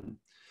can.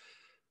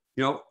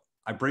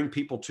 I bring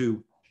people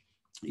to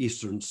the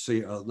eastern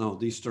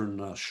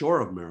shore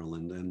of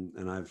Maryland,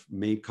 and I've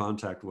made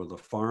contact with a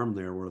farm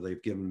there where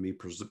they've given me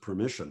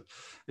permission.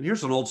 And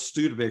here's an old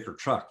Studebaker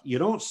truck. You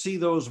don't see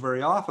those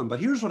very often, but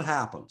here's what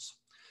happens.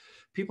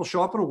 People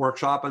show up in a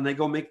workshop and they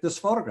go make this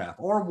photograph,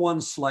 or one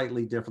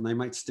slightly different. They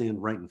might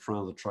stand right in front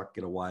of the truck,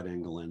 get a wide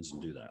angle lens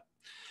and do that.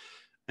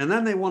 And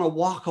then they want to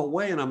walk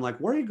away. And I'm like,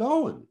 where are you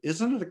going?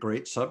 Isn't it a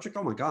great subject?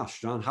 Oh my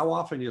gosh, John, how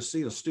often do you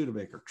see a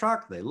Studebaker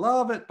truck? They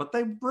love it, but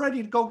they're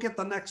ready to go get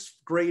the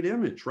next great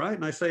image, right?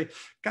 And I say,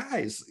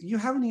 guys, you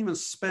haven't even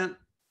spent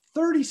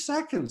 30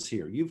 seconds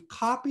here. You've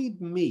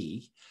copied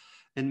me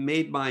and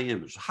made my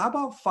image. How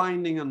about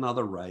finding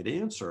another right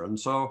answer? And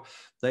so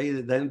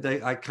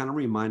I kind of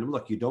remind them,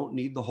 look, you don't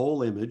need the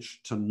whole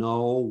image to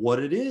know what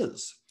it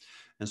is.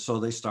 And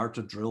so they start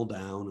to drill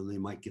down and they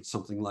might get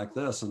something like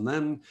this. And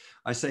then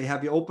I say,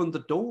 have you opened the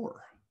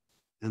door?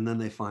 And then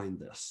they find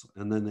this.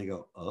 And then they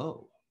go,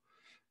 oh.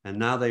 And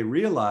now they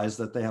realize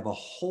that they have a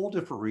whole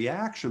different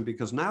reaction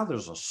because now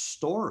there's a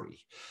story.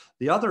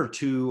 The other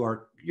two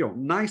are,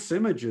 nice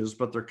images,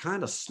 but they're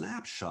kind of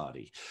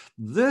snapshotty.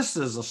 This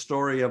is a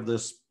story of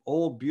this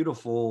old,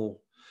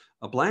 beautiful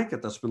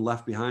blanket that's been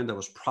left behind that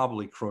was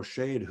probably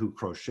crocheted. Who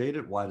crocheted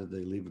it? Why did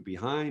they leave it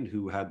behind?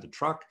 Who had the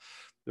truck?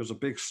 There's a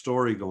big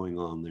story going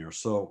on there.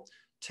 So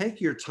take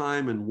your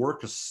time and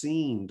work a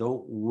scene.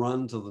 Don't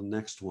run to the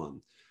next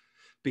one.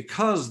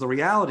 because the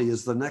reality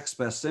is the next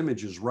best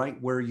image is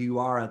right where you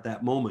are at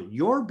that moment.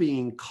 You're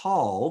being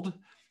called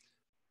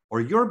or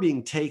you're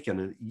being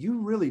taken, and you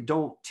really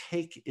don't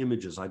take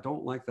images. I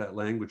don't like that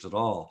language at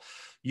all.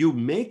 You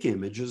make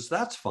images,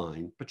 that's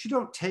fine, but you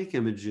don't take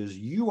images.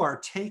 You are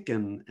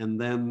taken, and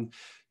then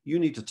you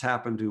need to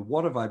tap into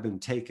what have I been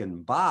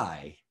taken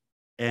by,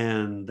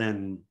 and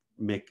then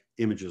make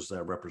images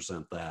that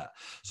represent that.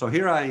 So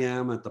here I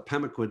am at the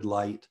Pemaquid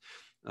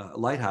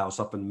Lighthouse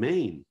up in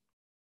Maine.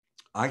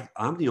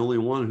 I'm the only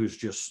one who's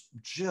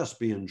just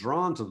being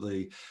drawn to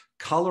the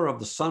color of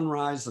the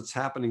sunrise that's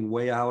happening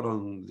way out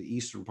on the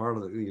eastern part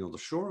of the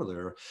shore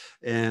there,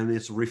 and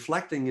it's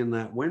reflecting in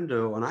that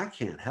window, and I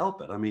can't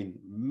help it. I mean,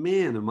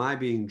 man, am I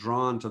being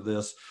drawn to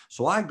this?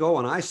 So I go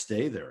and I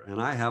stay there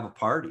and I have a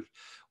party.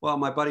 Well,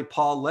 my buddy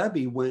Paul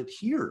Levy went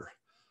here,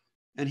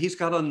 and he's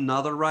got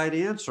another right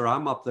answer.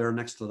 I'm up there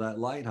next to that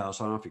lighthouse.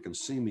 I don't know if you can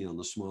see me on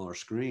the smaller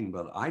screen,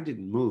 but I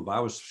didn't move. I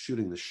was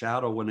shooting the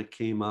shadow when it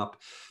came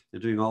up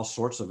and doing all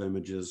sorts of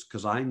images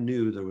because I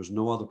knew there was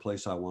no other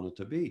place I wanted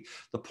to be.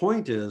 The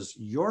point is,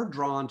 you're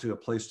drawn to a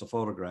place to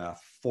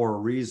photograph for a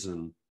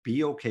reason.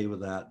 Be okay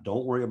with that.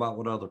 Don't worry about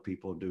what other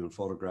people are doing.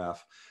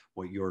 Photograph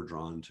what you're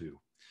drawn to.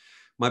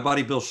 My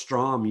buddy Bill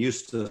Strom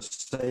used to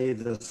say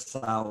this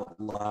out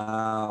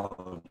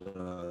loud.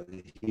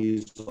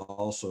 He's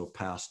also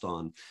passed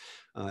on.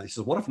 He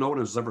says, what if no one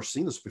has ever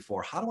seen this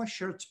before? How do I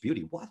share its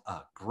beauty? What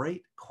a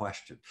great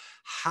question.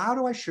 How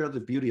do I share the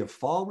beauty of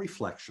fall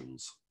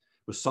reflections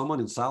with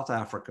someone in South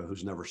Africa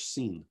who's never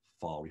seen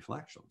fall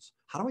reflections?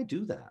 How do I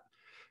do that?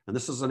 And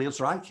this is an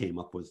answer I came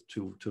up with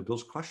to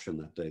Bill's question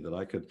that day, that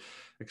I could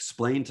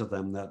explain to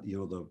them that,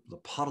 the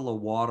puddle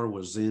of water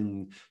was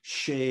in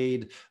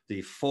shade,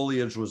 the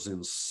foliage was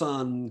in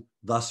sun,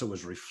 thus it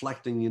was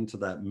reflecting into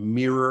that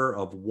mirror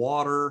of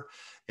water.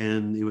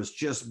 And it was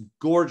just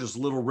gorgeous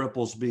little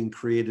ripples being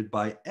created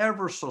by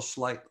ever so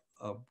slight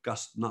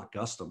not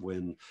gust of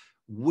wind,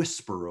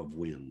 whisper of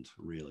wind,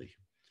 really.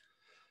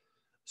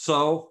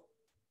 So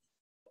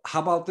how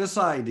about this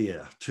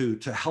idea to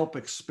help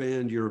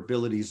expand your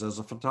abilities as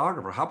a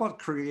photographer? How about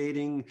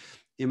creating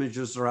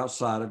images that are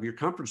outside of your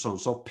comfort zone?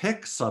 So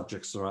pick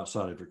subjects that are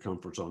outside of your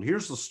comfort zone.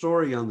 Here's the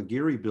story on the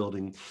Geary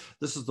building.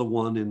 This is the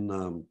one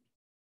in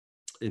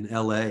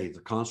LA,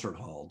 the concert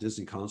hall,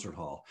 Disney Concert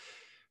Hall.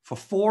 For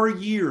 4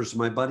 years,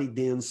 my buddy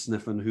Dan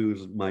Sniffen,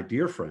 who's my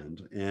dear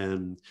friend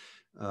and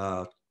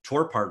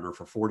tour partner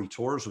for 40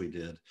 tours we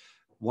did,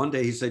 one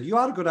day he said, you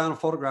ought to go down and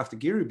photograph the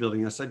Geary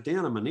building. I said,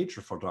 Dan, I'm a nature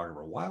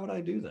photographer. Why would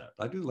I do that?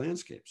 I do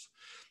landscapes.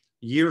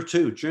 Year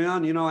 2,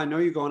 John, I know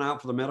you're going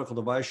out for the medical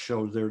device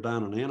show there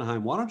down in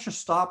Anaheim. Why don't you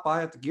stop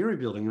by at the Geary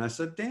building? And I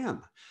said,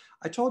 Dan,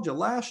 I told you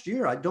last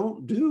year, I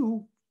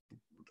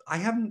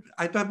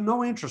have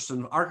no interest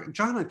in art.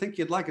 John, I think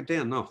you'd like it.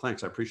 Dan, no,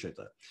 thanks. I appreciate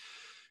that.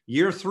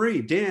 Year 3,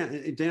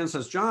 Dan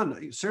says,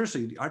 John,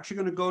 seriously, aren't you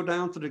going to go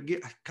down to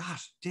the,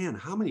 gosh, Dan,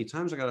 how many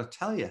times I got to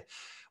tell you?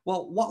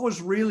 Well, what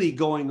was really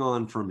going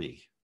on for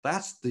me?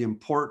 That's the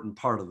important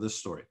part of this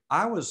story.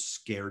 I was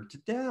scared to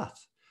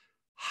death.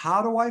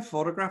 How do I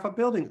photograph a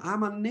building?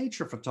 I'm a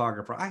nature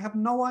photographer. I have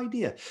no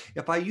idea.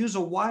 If I use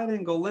a wide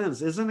angle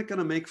lens, isn't it going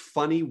to make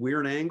funny,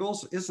 weird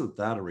angles? Isn't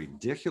that a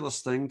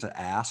ridiculous thing to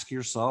ask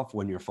yourself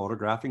when you're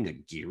photographing a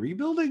Geary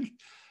building?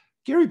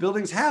 Geary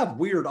buildings have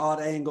weird, odd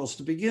angles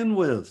to begin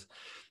with.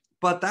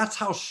 But that's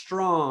how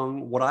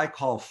strong what I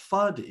call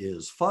FUD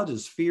is. FUD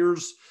is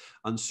fears,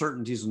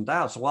 uncertainties, and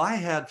doubts. Well, I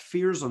had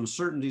fears,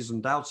 uncertainties,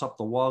 and doubts up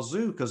the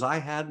wazoo because I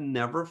had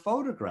never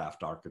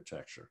photographed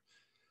architecture.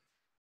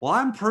 Well,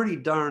 I'm pretty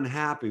darn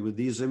happy with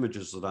these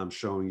images that I'm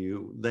showing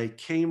you. They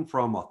came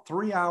from a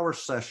 3-hour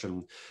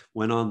session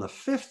when on the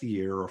 5th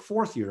year or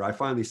 4th year, I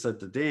finally said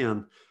to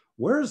Dan,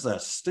 where's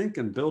that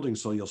stinking building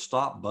so you'll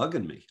stop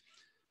bugging me?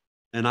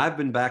 And I've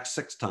been back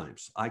 6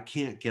 times. I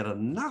can't get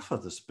enough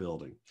of this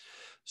building.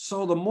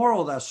 So the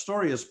moral of that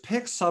story is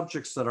pick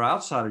subjects that are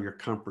outside of your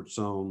comfort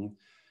zone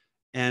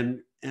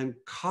and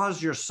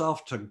cause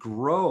yourself to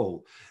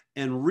grow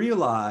and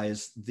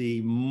realize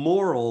the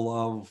moral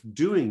of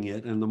doing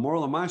it. And the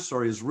moral of my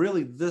story is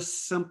really this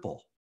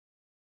simple.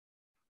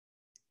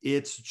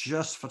 It's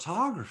just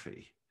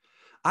photography.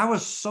 I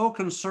was so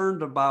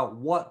concerned about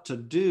what to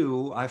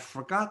do, I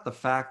forgot the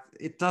fact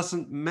it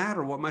doesn't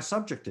matter what my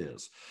subject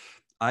is.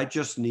 I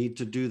just need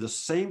to do the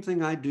same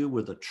thing I do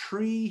with a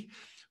tree,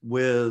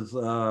 with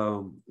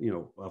a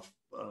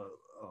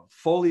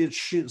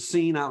foliage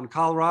scene out in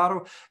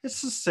Colorado.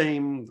 It's the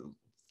same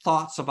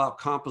thoughts about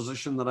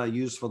composition that I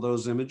use for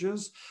those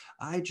images.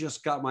 I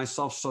just got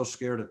myself so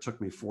scared it took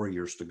me 4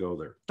 years to go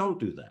there. Don't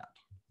do that.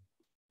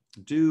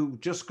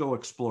 Just go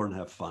explore and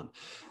have fun.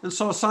 And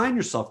so assign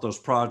yourself those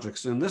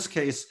projects. In this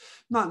case,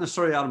 not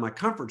necessarily out of my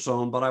comfort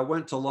zone, but I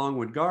went to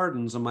Longwood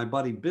Gardens, and my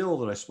buddy Bill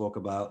that I spoke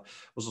about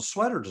was a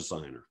sweater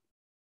designer.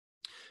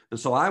 And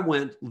so I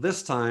went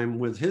this time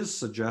with his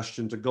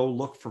suggestion to go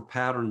look for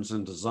patterns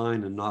in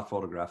design and not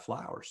photograph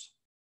flowers.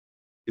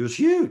 It was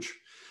huge.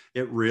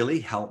 It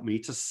really helped me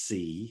to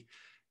see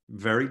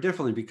very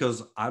differently,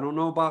 because I don't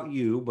know about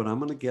you, but I'm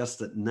going to guess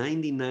that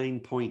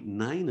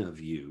 99.9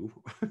 of you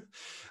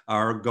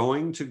are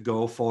going to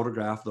go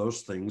photograph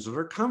those things that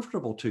are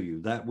comfortable to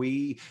you.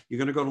 You're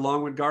going to go to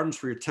Longwood Gardens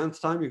for your 10th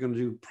time. You're going to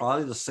do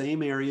probably the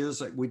same areas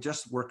that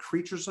we're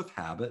creatures of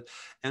habit,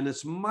 and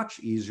it's much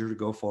easier to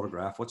go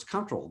photograph what's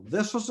comfortable.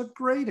 This was a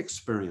great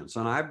experience,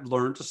 and I've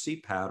learned to see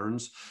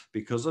patterns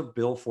because of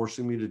Bill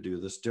forcing me to do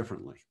this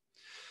differently.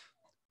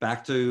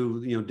 Back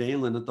to,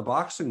 Dalen at the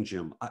boxing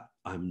gym.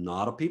 I'm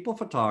not a people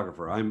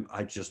photographer.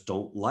 I just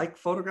don't like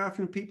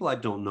photographing people. I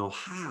don't know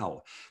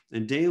how.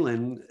 And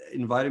Dalen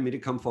invited me to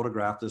come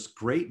photograph this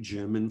great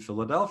gym in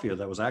Philadelphia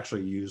that was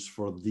actually used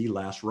for the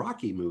last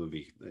Rocky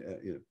movie,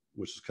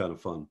 which is kind of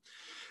fun.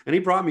 And he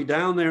brought me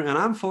down there, and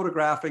I'm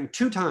photographing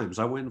 2 times.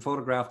 I went and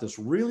photographed this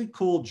really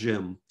cool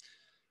gym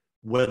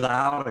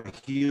without a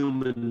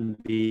human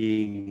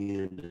being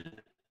in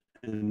it.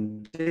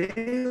 And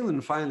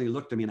Dalen finally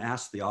looked at me and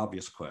asked the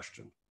obvious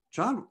question.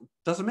 John,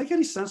 does it make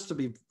any sense to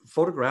be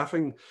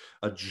photographing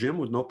a gym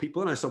with no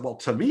people in? I said, well,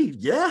 to me,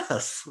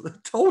 yes,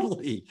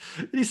 totally.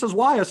 And he says,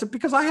 why? I said,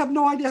 because I have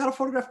no idea how to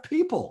photograph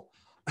people.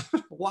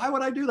 Why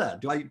would I do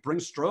that? Do I bring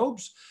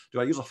strobes? Do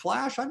I use a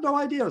flash? I have no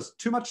idea. It's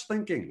too much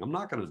thinking. I'm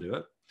not going to do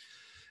it.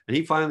 And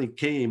he finally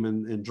came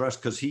and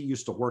dressed, because he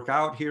used to work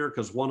out here,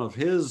 because one of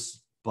his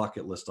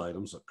bucket list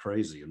items,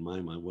 crazy in my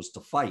mind, was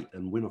to fight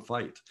and win a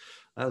fight.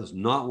 That is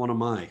not one of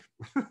my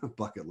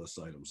bucket list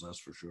items, that's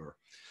for sure.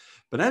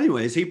 But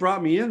anyways, he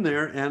brought me in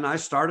there, and I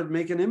started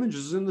making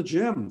images in the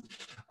gym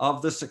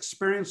of this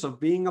experience of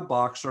being a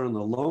boxer and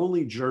the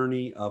lonely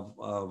journey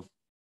of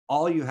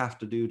all you have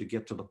to do to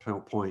get to the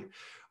point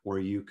where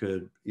you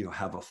could,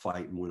 have a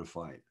fight and win a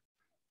fight.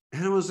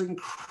 And it was an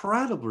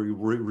incredibly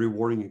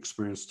rewarding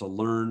experience to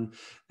learn,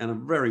 and a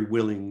very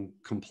willing,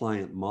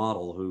 compliant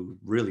model who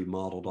really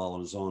modeled all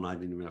on his own. I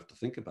didn't even have to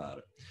think about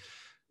it.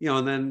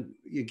 And then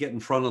you get in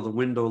front of the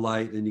window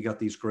light and you got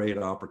these great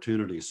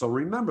opportunities. So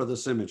remember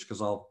this image,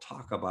 because I'll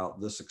talk about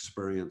this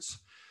experience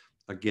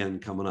again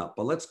coming up.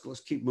 But let's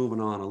keep moving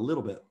on a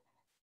little bit.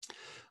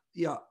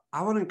 Yeah,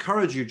 I want to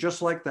encourage you,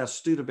 just like that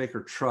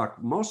Studebaker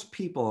truck, most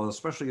people,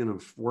 especially in a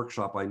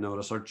workshop, I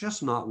notice, are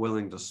just not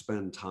willing to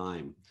spend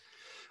time.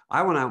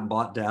 I went out and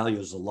bought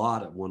dahlias a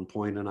lot at one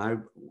point, and I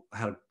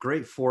had a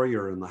great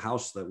foyer in the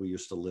house that we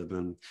used to live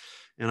in.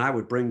 And I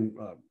would bring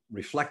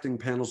reflecting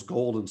panels,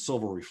 gold and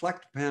silver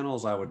reflect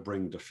panels. I would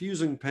bring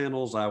diffusing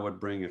panels. I would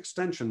bring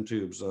extension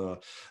tubes,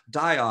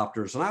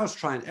 diopters. And I was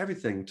trying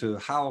everything to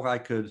how I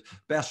could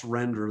best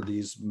render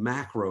these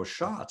macro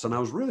shots. And I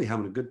was really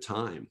having a good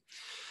time.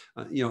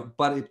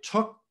 But it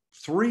took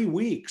 3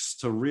 weeks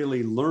to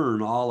really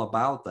learn all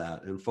about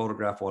that and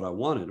photograph what I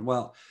wanted.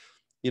 Well,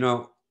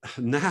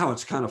 now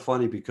it's kind of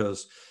funny,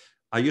 because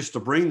I used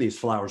to bring these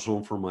flowers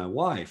home for my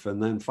wife,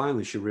 and then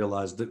finally she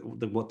realized that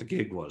what the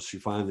gig was. She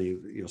finally,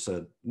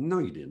 said, "No,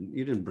 you didn't.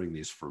 You didn't bring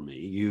these for me.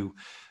 You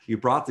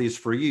brought these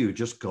for you.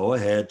 Just go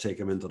ahead, take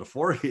them into the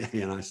foyer."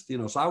 And I,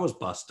 so I was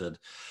busted.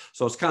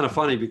 So it's kind of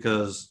funny,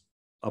 because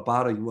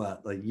about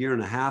a year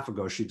and a half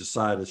ago, she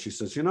decided. She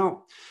says,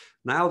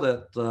 now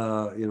that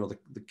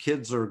the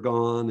kids are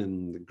gone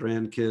and the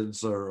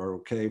grandkids are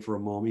okay for a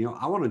moment,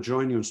 I want to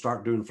join you and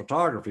start doing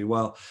photography.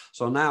 Well,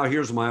 so now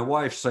here's my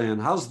wife saying,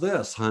 "How's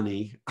this,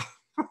 honey?"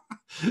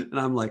 And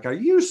I'm like, "Are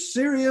you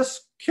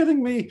serious?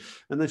 Kidding me?"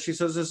 And then she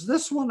says, "Is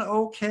this one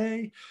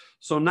okay?"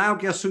 So now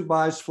guess who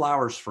buys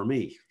flowers for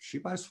me? She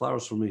buys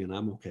flowers for me, and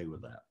I'm okay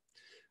with that.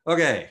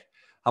 Okay,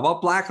 how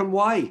about black and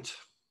white?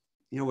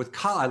 With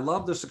color, I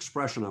love this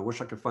expression. I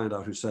wish I could find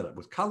out who said it.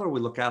 With color, we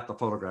look at the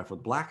photograph.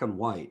 With black and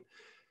white,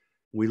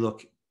 we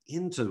look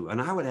into, and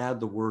I would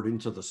add the word,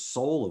 into the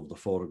soul of the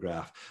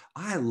photograph.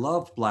 I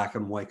love black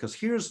and white, because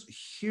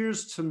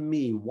here's to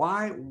me,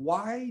 why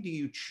do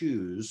you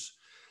choose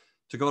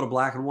to go to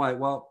black and white?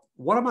 Well,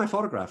 what am I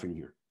photographing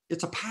here?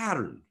 It's a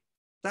pattern.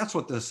 That's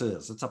what this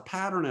is. It's a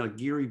pattern at a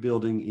Geary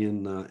building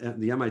at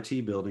the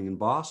MIT building in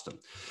Boston.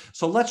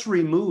 So let's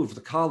remove the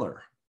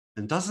color.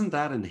 And doesn't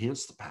that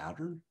enhance the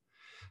pattern?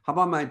 How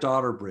about my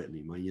daughter,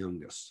 Brittany, my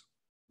youngest?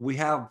 We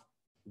have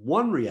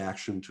one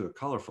reaction to a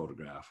color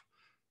photograph.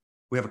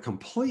 We have a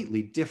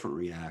completely different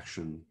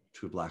reaction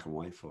to a black and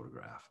white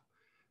photograph.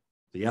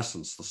 The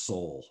essence, the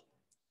soul.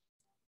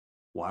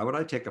 Why would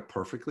I take a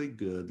perfectly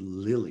good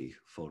lily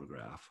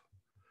photograph,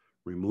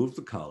 remove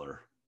the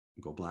color,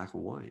 and go black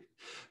and white?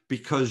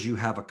 Because you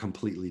have a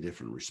completely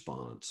different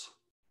response.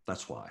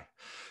 That's why.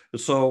 And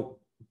so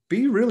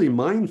be really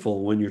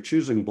mindful when you're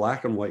choosing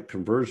black and white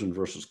conversion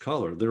versus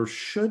color. There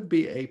should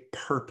be a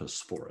purpose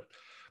for it.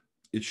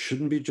 It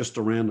shouldn't be just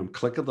a random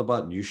click of the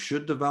button. You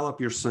should develop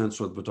your sense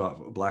with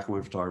black and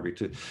white photography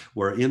too,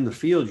 where in the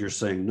field you're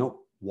saying,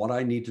 nope, what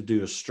I need to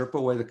do is strip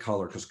away the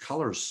color, because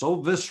color is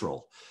so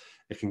visceral,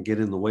 it can get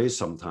in the way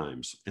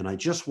sometimes. And I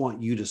just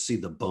want you to see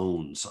the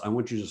bones. I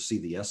want you to see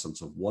the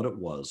essence of what it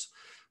was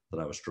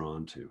that I was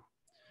drawn to.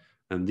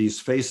 And these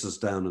faces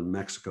down in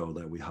Mexico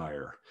that we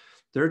hire,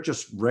 they're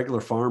just regular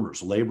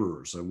farmers,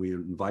 laborers, and we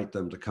invite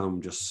them to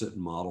come just sit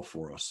and model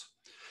for us.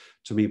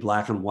 To me,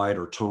 black and white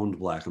or toned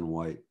black and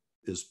white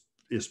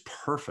is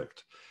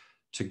perfect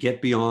to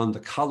get beyond the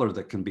color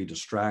that can be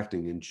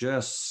distracting and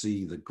just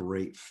see the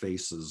great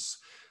faces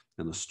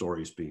and the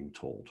stories being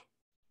told.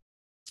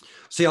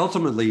 See,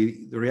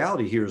 ultimately, the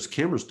reality here is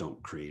cameras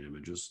don't create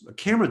images. A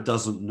camera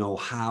doesn't know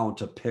how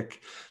to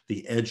pick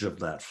the edge of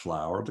that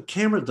flower. The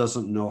camera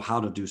doesn't know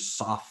how to do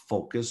soft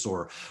focus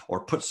or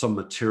put some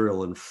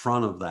material in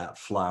front of that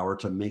flower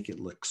to make it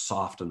look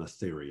soft and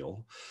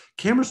ethereal.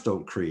 Cameras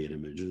don't create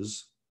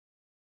images.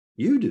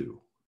 You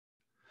do.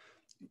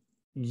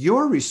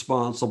 You're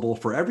responsible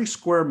for every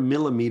square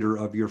millimeter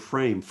of your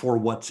frame, for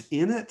what's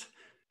in it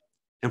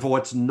and for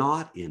what's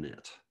not in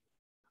it.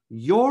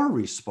 You're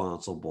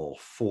responsible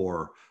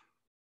for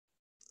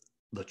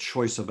the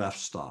choice of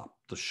f-stop,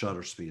 the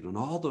shutter speed, and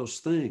all those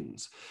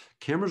things.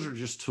 Cameras are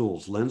just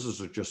tools.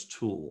 Lenses are just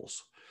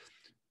tools.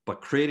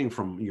 But creating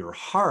from your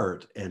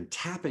heart and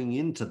tapping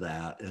into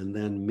that and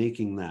then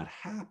making that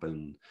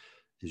happen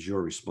is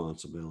your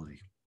responsibility.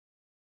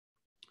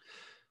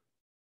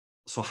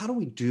 So how do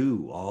we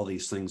do all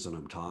these things that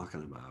I'm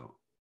talking about?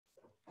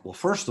 Well,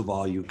 first of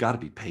all, you've got to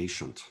be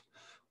patient.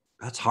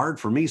 That's hard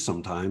for me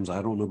sometimes.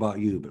 I don't know about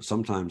you, but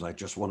sometimes I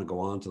just want to go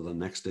on to the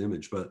next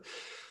image. But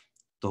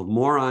the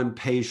more I'm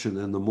patient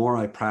and the more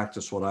I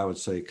practice what I would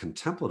say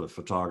contemplative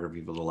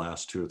photography for the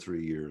last 2 or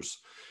 3 years,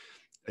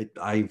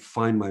 I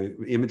find my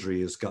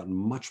imagery has gotten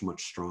much,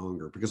 much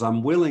stronger because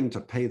I'm willing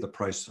to pay the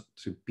price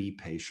to be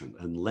patient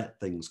and let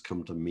things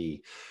come to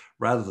me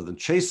rather than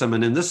chase them.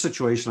 And in this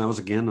situation, I was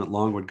again at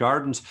Longwood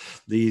Gardens.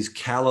 These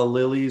calla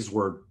lilies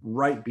were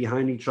right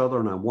behind each other,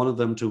 and I wanted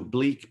them to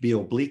be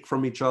oblique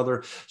from each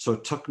other. So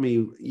it took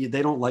me,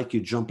 they don't like you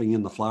jumping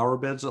in the flower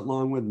beds at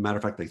Longwood. Matter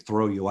of fact, they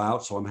throw you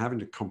out. So I'm having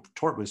to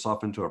contort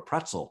myself into a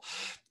pretzel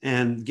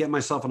and get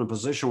myself in a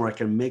position where I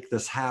can make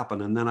this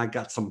happen. And then I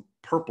got some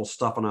purple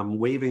stuff and I'm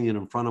waving it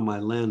in front of my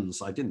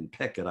lens. I didn't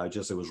pick it.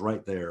 It was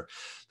right there.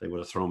 They would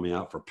have thrown me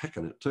out for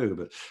picking it too.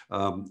 But,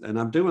 and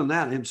I'm doing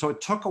that. And so it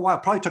took a while,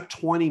 probably took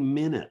 20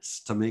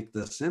 minutes to make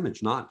this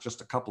image, not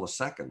just a couple of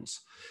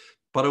seconds,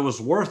 but it was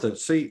worth it.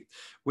 See,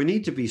 we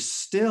need to be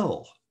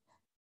still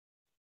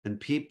and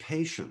be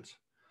patient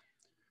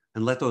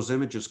and let those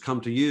images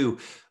come to you.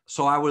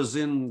 So I was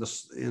in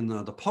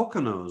the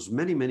Poconos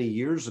many, many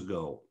years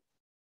ago,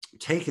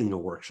 taking a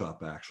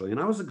workshop actually, and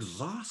I was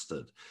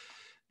exhausted.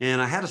 And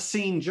I had a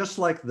scene just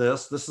like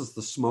this. This is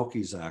the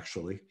Smokies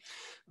actually.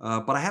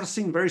 But I had a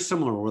scene very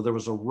similar where there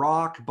was a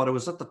rock, but it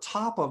was at the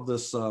top of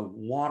this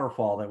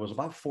waterfall that was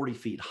about 40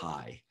 feet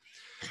high.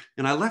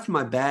 And I left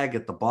my bag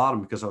at the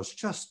bottom because I was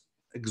just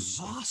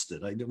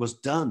exhausted. I was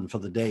done for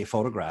the day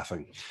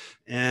photographing.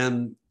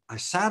 And I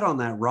sat on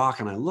that rock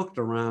and I looked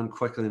around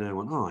quickly and I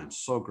went, oh, I'm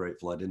so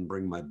grateful I didn't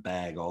bring my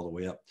bag all the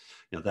way up.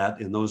 You know, that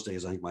in those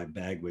days, I think my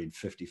bag weighed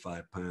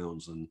 55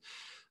 pounds. And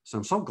so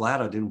I'm so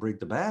glad I didn't bring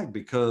the bag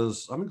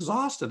because I'm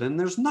exhausted and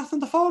there's nothing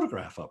to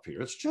photograph up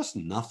here. It's just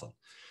nothing.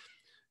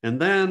 And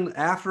then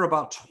after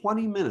about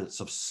 20 minutes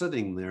of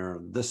sitting there,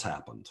 this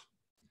happened.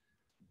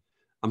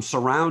 I'm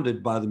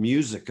surrounded by the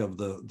music of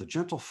the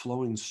gentle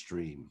flowing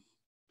stream.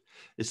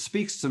 It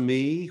speaks to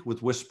me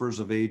with whispers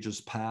of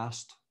ages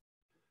past.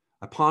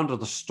 I ponder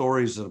the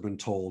stories that have been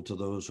told to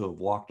those who have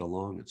walked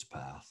along its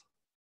path.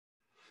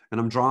 And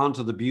I'm drawn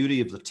to the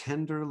beauty of the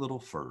tender little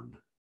fern,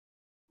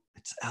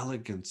 its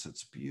elegance,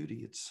 its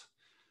beauty,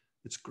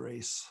 its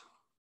grace.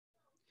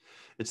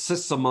 It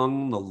sits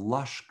among the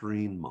lush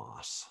green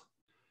moss,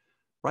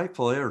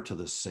 rightful heir to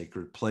this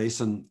sacred place.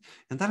 And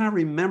then I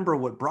remember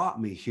what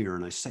brought me here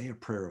and I say a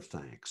prayer of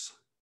thanks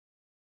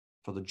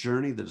for the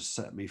journey that has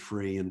set me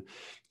free. And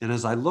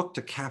as I look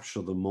to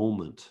capture the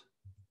moment,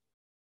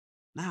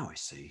 now I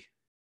see.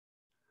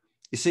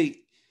 You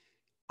see,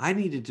 I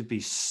needed to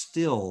be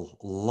still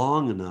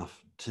long enough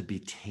to be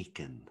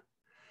taken.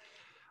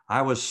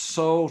 I was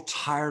so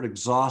tired,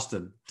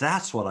 exhausted.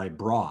 That's what I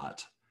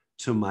brought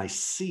to my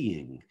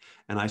seeing,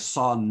 and I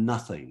saw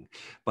nothing.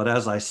 But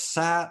as I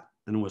sat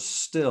and was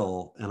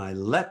still, and I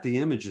let the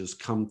images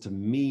come to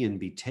me and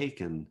be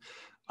taken,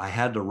 I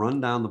had to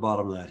run down the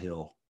bottom of that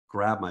hill,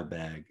 grab my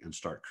bag, and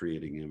start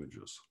creating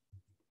images.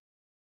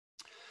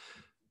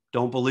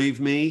 Don't believe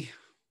me?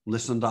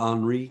 Listen to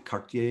Henri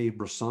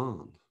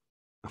Cartier-Bresson.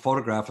 A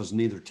photograph is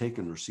neither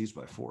taken nor seized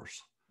by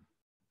force.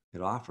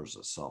 It offers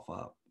itself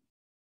up.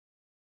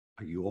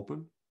 Are you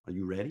open? Are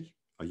you ready?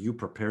 Are you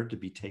prepared to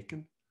be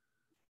taken?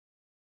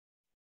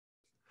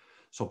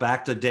 So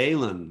back to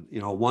Dalen, you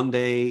know, one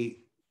day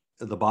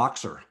the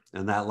boxer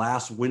and that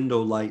last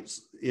window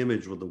lights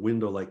image with the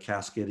window light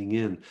cascading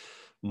in,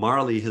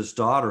 Marley, his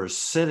daughter, is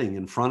sitting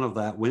in front of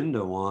that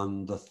window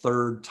on the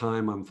third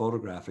time I'm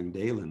photographing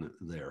Dalen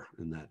there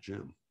in that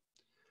gym.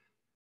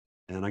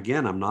 And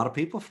again, I'm not a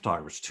people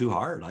photographer. It's too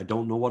hard. I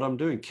don't know what I'm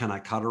doing. Can I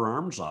cut her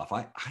arms off?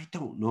 I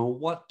don't know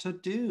what to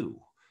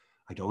do.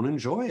 I don't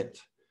enjoy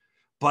it.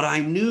 But I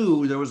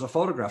knew there was a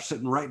photograph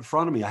sitting right in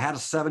front of me. I had a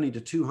 70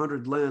 to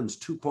 200 lens,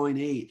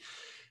 2.8.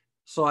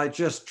 So I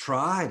just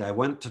tried. I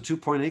went to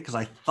 2.8 because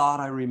I thought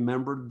I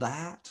remembered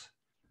that.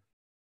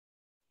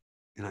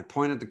 And I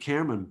pointed the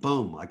camera and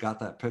boom, I got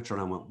that picture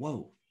and I went,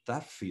 whoa,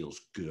 that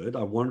feels good.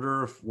 I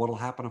wonder what'll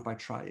happen if I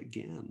try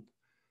again.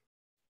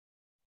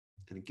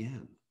 and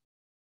again.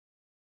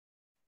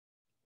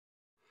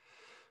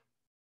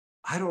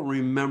 I don't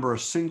remember a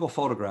single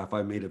photograph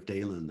I made of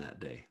Dalen that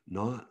day,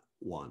 not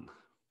one.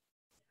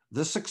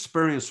 This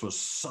experience was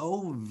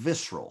so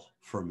visceral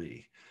for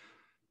me.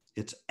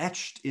 It's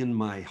etched in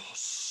my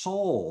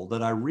soul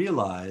that I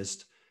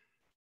realized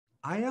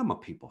I am a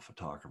people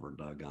photographer,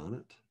 doggone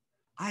it.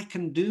 I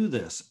can do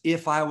this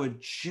if I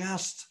would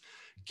just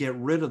get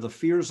rid of the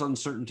fears,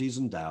 uncertainties,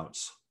 and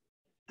doubts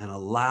and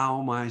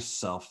allow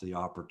myself the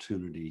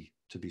opportunity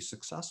to be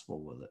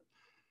successful with it.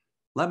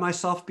 Let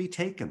myself be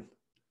taken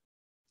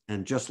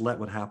and just let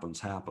what happens,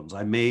 happens.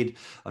 I made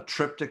a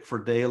triptych for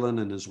Dalen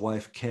and his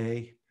wife,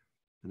 Kay,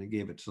 and I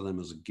gave it to them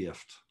as a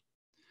gift.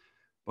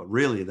 But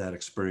really, that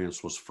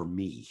experience was for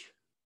me.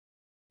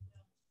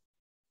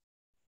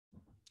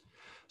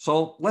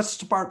 So let's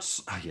start.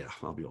 Yeah,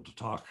 I'll be able to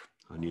talk.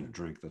 I need a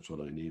drink. That's what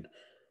I need.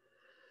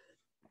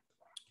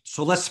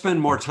 So let's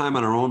spend more time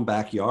in our own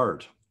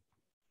backyard.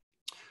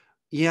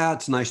 Yeah,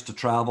 it's nice to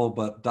travel,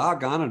 but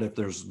doggone it, if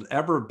there's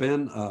ever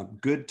been a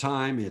good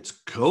time, it's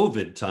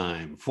COVID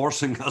time,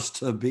 forcing us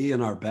to be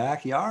in our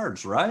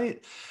backyards,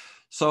 right?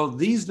 So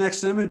these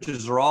next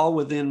images are all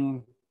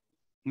within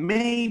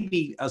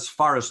maybe as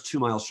far as 2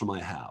 miles from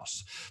my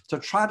house, to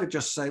try to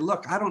just say,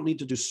 look, I don't need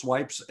to do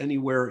swipes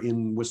anywhere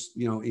in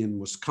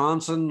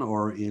Wisconsin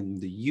or in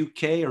the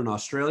UK or in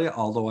Australia,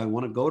 although I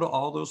want to go to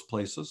all those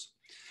places.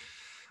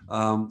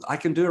 I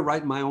can do it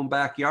right in my own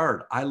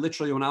backyard. I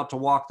literally went out to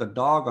walk the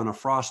dog on a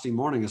frosty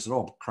morning. I said,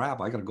 oh crap,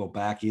 I got to go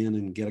back in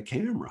and get a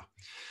camera.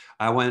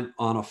 I went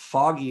on a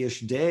foggy-ish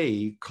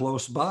day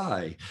close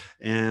by,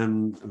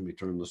 and let me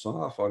turn this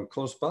off, on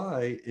close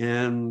by,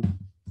 and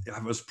I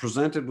was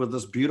presented with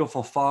this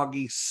beautiful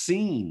foggy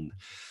scene.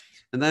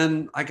 And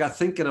then I got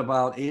thinking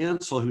about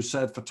Ansel, who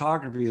said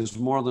photography is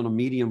more than a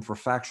medium for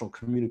factual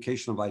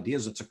communication of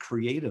ideas. It's a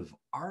creative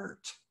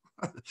art.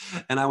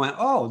 And I went,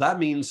 oh, that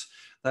means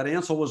that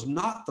Ansel was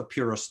not the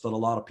purist that a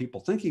lot of people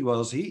think he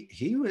was.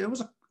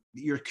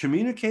 You're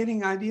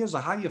communicating ideas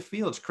of how you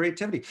feel. It's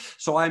creativity.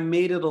 So I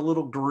made it a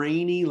little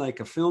grainy,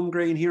 like a film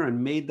grain here,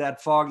 and made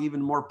that fog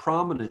even more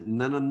prominent. And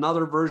then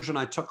another version,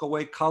 I took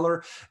away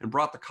color and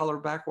brought the color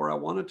back where I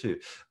wanted to.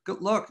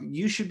 Look,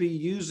 you should be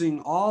using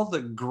all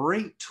the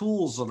great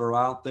tools that are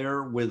out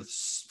there with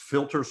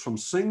filters from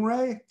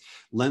Stingray,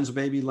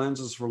 Lensbaby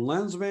lenses from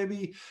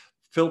Lensbaby,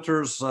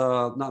 filters,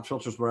 not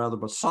filters,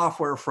 but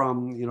software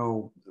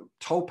from,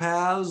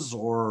 Topaz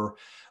or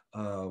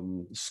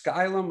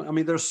Skylum. I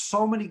mean, there's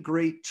so many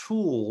great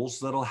tools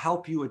that'll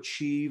help you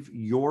achieve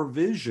your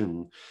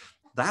vision.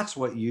 That's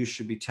what you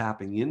should be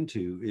tapping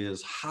into,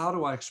 is how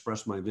do I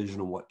express my vision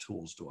and what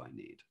tools do I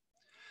need?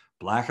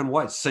 Black and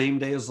white, same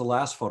day as the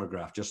last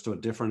photograph, just to a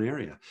different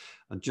area.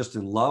 I'm just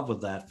in love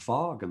with that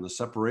fog and the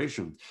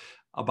separation.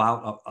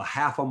 About a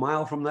half a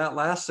mile from that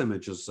last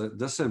image is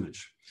this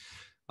image.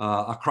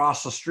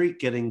 Across the street,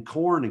 getting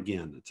corn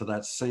again to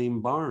that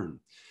same barn.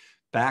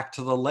 Back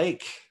to the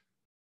lake,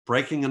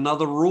 breaking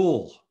another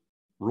rule.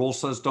 Rule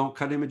says don't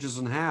cut images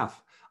in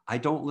half. I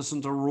don't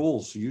listen to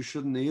rules. You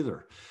shouldn't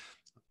either.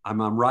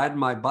 I'm riding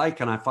my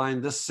bike and I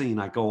find this scene.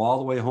 I go all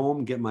the way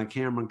home, get my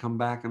camera and come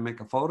back and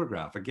make a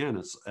photograph. Again,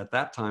 it's at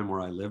that time where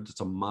I lived,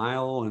 it's a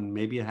mile and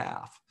maybe a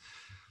half.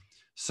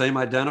 Same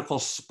identical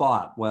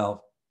spot.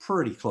 Well,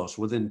 pretty close,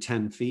 within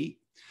 10 feet,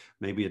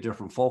 maybe a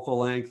different focal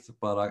length,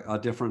 but a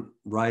different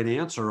right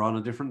answer on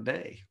a different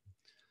day.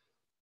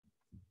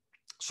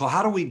 So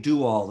how do we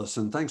do all this?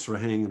 And thanks for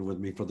hanging with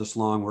me for this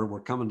long. We're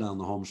coming down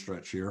the home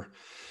stretch here.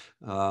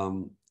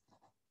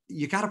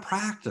 You got to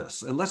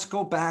practice. And let's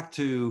go back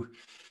to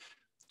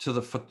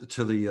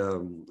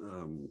the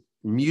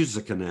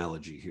music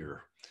analogy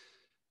here.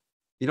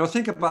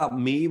 Think about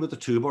me with the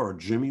tuba, or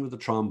Jimmy with the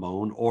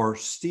trombone, or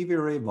Stevie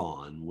Ray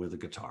Vaughan with a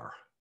guitar.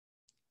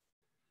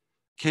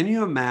 Can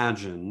you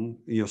imagine,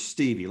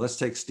 Stevie, let's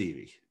take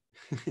Stevie.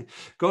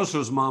 Goes to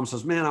his mom,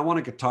 says, man, I want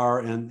a guitar.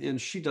 And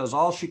she does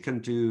all she can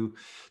do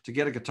to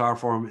get a guitar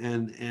for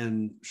him.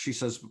 And she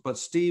says, but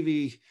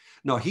Stevie,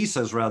 no, he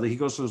says rather, he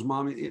goes to his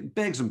mom,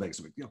 begs and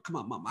begs, come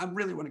on, mom, I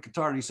really want a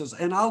guitar. And he says,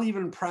 and I'll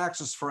even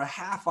practice for a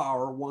half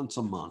hour once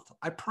a month.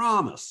 I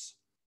promise.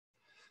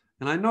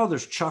 And I know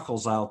there's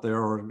chuckles out there,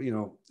 or,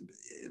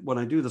 when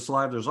I do this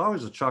live, there's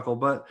always a chuckle,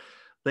 but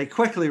they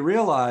quickly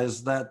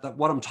realize that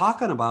what I'm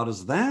talking about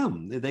is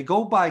them. They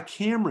go buy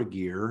camera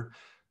gear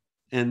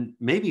and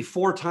maybe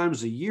 4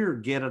 times a year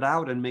get it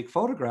out and make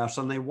photographs,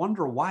 and they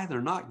wonder why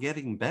they're not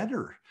getting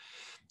better.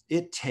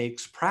 It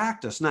takes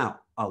practice.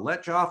 Now, I'll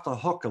let you off the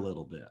hook a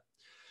little bit.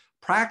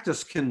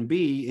 Practice can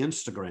be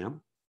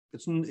Instagram.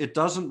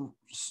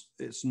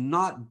 It's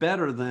not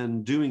better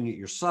than doing it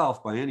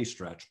yourself by any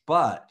stretch,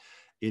 but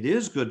it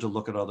is good to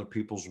look at other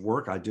people's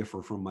work. I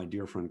differ from my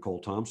dear friend Cole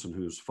Thompson,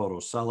 who's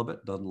photo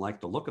celibate, doesn't like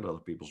to look at other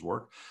people's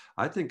work.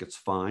 I think it's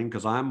fine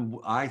because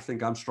I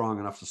think I'm strong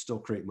enough to still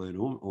create my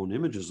own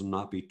images and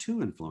not be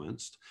too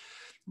influenced.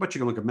 But you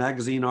can look at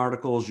magazine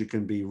articles, you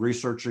can be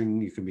researching,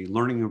 you can be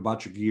learning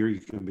about your gear, you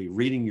can be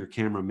reading your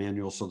camera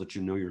manual so that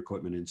you know your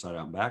equipment inside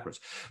out and backwards.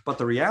 But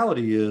the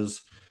reality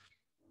is,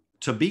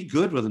 to be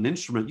good with an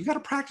instrument, you got to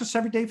practice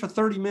every day for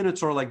 30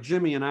 minutes, or like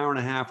Jimmy, an hour and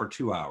a half or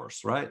 2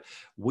 hours, right?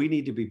 We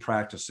need to be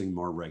practicing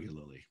more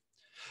regularly,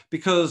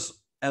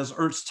 because as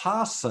Ernst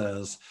Haas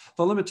says,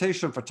 the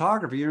limitation of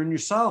photography, you're in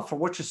yourself, for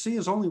what you see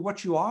is only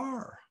what you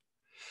are.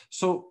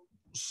 So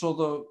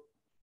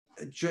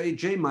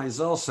Jay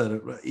Mizell said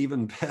it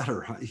even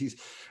better.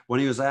 When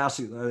he was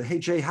asked, hey,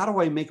 Jay, how do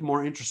I make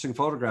more interesting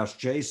photographs?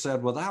 Jay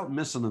said, without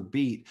missing a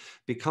beat,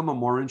 become a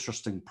more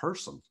interesting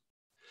person.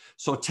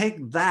 So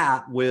take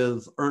that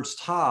with Ernst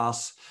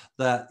Haas,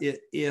 that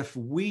if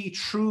we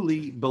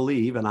truly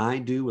believe, and I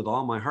do with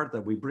all my heart,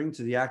 that we bring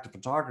to the act of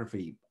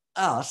photography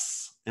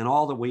us and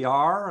all that we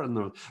are,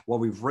 and what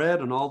we've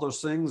read and all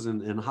those things,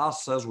 and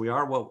Haas says we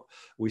are what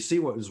we see,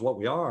 what is what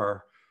we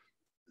are,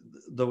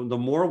 the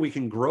more we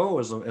can grow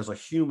as a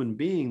human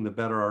being, the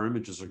better our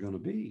images are going to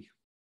be.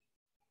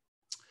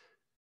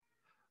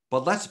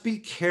 But let's be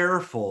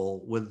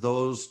careful with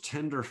those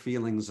tender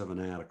feelings of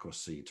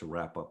inadequacy, to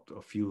wrap up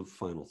a few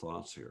final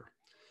thoughts here.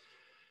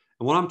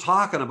 And what I'm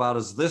talking about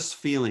is this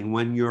feeling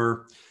when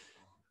you're,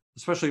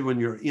 especially when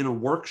you're in a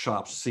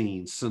workshop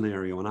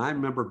scenario. And I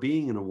remember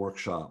being in a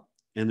workshop,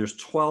 and there's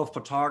 12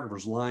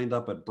 photographers lined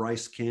up at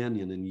Bryce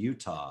Canyon in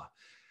Utah.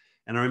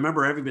 And I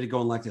remember everybody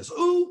going like this,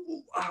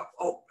 ooh,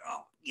 oh,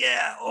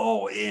 yeah,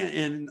 oh,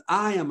 and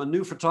I am a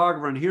new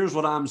photographer, and here's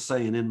what I'm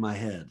saying in my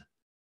head.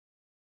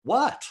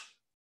 What?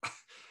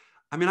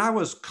 I mean, I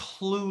was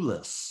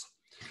clueless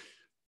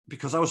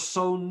because I was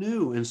so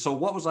new. And so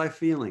what was I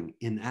feeling?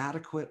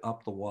 Inadequate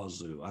up the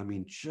wazoo. I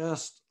mean,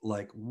 just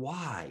like,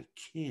 why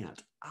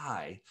can't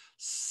I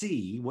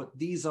see what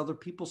these other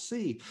people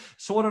see?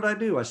 So what did I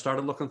do? I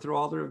started looking through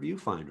all their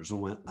viewfinders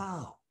and went,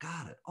 oh,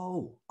 got it.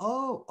 Oh.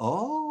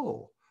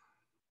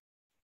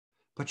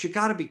 But you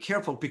got to be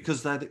careful,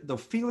 because that the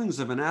feelings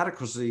of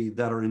inadequacy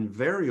that are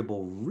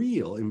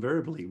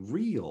invariably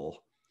real,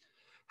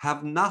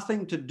 have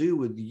nothing to do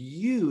with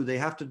you. They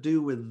have to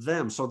do with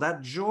them. So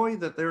that joy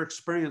that they're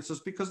experiencing is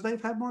because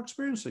they've had more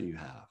experience than you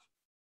have.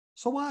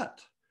 So what?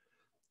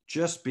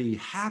 Just be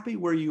happy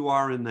where you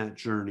are in that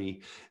journey,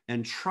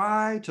 and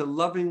try to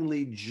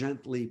lovingly,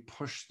 gently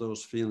push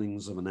those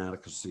feelings of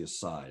inadequacy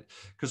aside,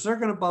 because they're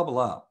going to bubble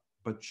up.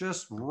 But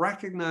just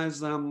recognize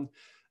them,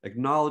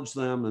 acknowledge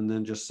them, and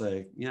then just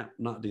say, yeah,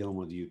 not dealing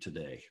with you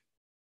today.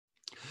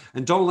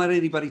 And don't let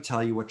anybody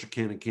tell you what you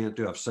can and can't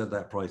do. I've said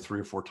that probably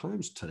 3 or 4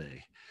 times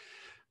today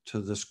to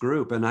this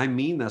group, and I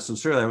mean that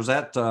sincerely. I was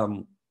at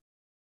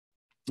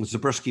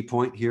Zabriskie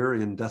Point here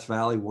in Death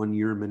Valley one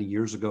year, many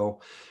years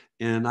ago,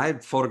 and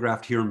I've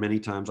photographed here many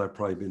times. I've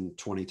probably been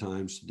 20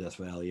 times to Death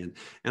Valley, and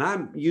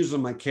I'm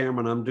using my camera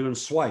and I'm doing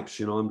swipes.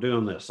 I'm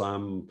doing this.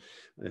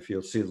 If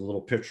you'll see the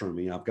little picture of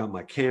me, I've got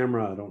my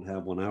camera. I don't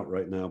have one out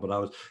right now, but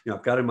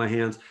I've got it in my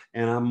hands,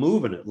 and I'm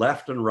moving it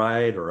left and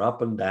right or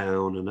up and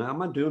down, and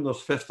I'm doing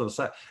those fifths of a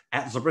second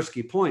at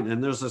Zabriskie Point.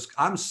 And there's this.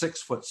 I'm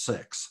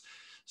 6'6".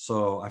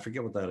 So I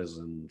forget what that is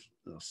in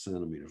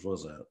centimeters. What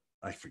is that?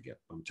 I forget.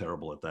 I'm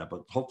terrible at that.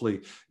 But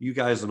hopefully you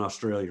guys in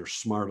Australia are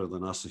smarter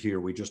than us here.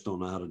 We just don't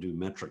know how to do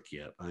metric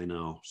yet. I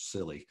know,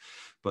 silly.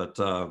 But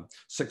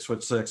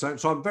 6'6".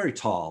 So I'm very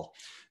tall.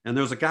 And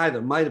there's a guy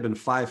that might have been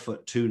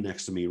 5'2"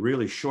 next to me,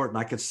 really short. And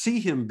I could see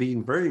him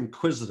being very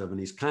inquisitive. And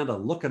he's kind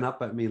of looking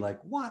up at me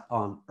like, what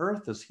on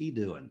earth is he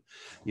doing?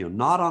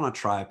 Not on a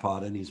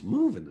tripod. And he's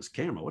moving his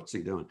camera. What's he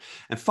doing?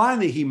 And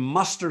finally, he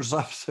musters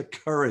up the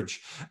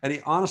courage. And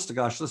he, honest to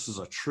gosh, this is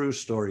a true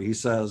story. He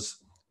says,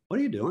 what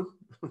are you doing?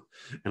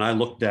 And I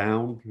look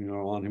down,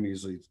 on him.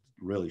 He's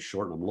really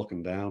short, and I'm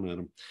looking down at him.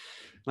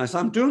 And I said,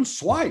 I'm doing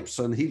swipes.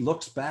 And he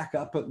looks back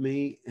up at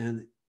me,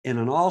 and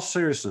in all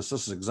seriousness,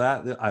 this is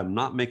exactly, I'm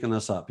not making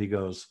this up. He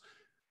goes,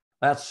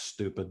 that's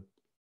stupid.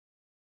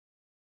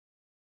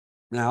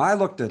 Now I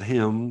looked at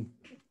him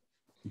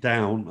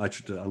down. I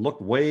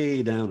looked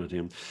way down at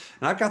him.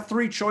 And I've got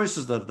 3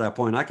 choices at that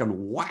point. I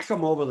can whack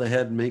him over the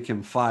head and make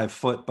him 5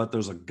 foot, but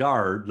there's a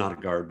guard, not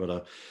a guard,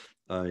 but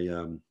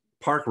a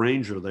park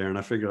ranger there. And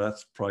I figure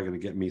that's probably going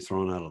to get me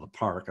thrown out of the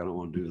park. I don't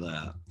want to do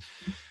that.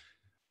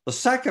 The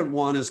second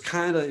one is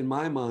kind of, in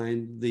my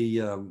mind,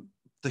 the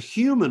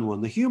human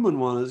one. The human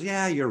one is,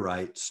 yeah, you're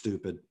right,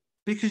 stupid.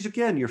 Because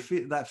again,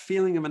 that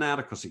feeling of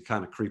inadequacy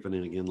kind of creeping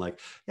in again,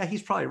 like, yeah,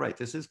 he's probably right.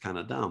 This is kind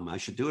of dumb. I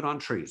should do it on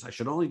trees. I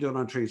should only do it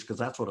on trees because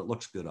that's what it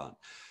looks good on.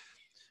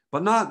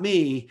 But not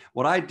me.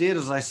 What I did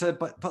is I said,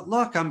 but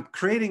look, I'm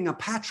creating a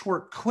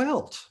patchwork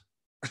quilt.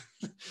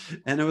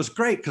 And it was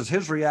great because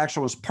his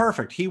reaction was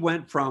perfect. He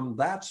went from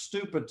that's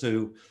stupid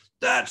to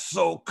that's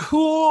so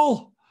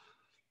cool.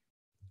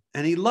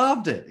 And he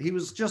loved it. He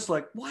was just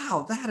like,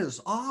 wow, that is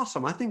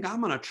awesome. I think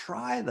I'm going to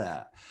try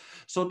that.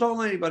 So don't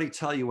let anybody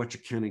tell you what you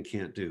can and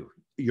can't do.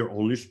 You're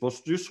only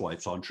supposed to do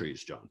swipes on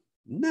trees, John.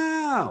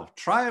 No,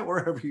 try it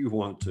wherever you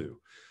want to.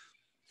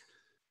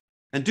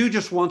 And do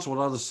just once what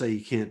others say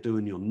you can't do,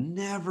 and you'll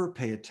never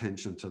pay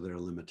attention to their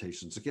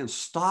limitations. Again,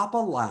 stop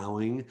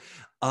allowing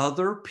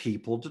other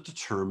people to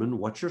determine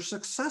what your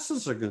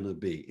successes are going to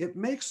be. It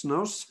makes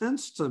no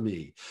sense to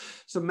me.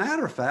 As a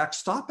matter of fact,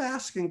 stop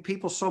asking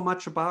people so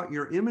much about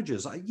your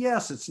images.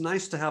 Yes, it's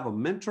nice to have a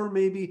mentor,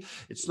 maybe.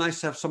 It's nice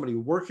to have somebody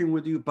working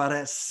with you, but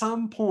at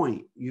some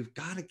point, you've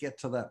got to get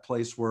to that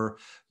place where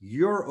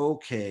you're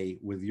okay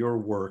with your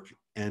work.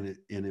 And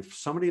if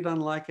somebody doesn't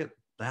like it,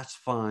 that's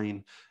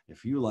fine.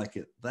 If you like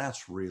it,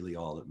 that's really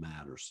all that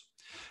matters.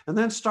 And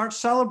then start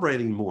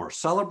celebrating more.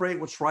 Celebrate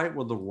what's right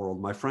with the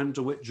world. My friend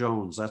DeWitt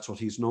Jones, that's what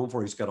he's known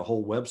for. He's got a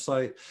whole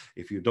website.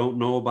 If you don't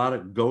know about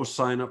it, go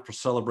sign up for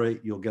Celebrate.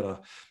 You'll get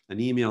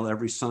an email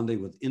every Sunday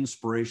with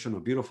inspiration,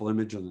 a beautiful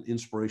image and an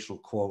inspirational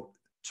quote.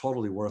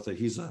 Totally worth it.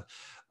 He's a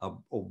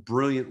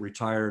brilliant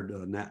retired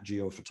Nat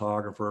Geo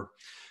photographer.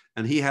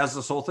 And he has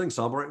this whole thing,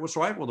 celebrate what's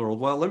right with the world.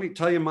 Well, let me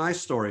tell you my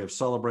story of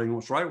celebrating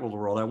what's right with the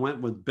world. I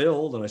went with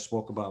Bill that I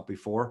spoke about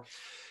before,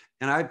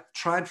 and I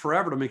tried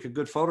forever to make a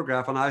good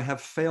photograph, and I have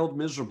failed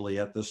miserably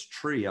at this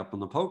tree up in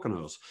the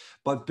Poconos.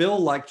 But Bill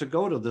liked to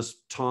go to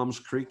this Tom's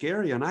Creek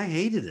area, and I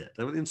hated it.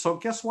 And so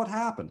guess what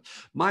happened?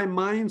 My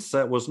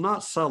mindset was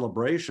not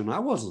celebration. I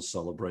wasn't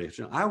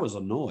celebrating. I was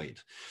annoyed.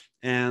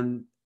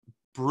 And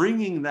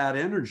bringing that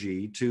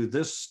energy to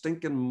this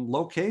stinking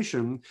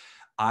location,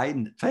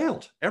 I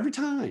failed every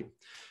time.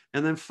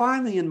 And then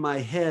finally in my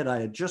head,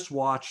 I had just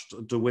watched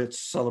DeWitt's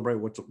Celebrate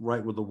What's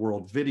Right with the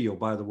World video.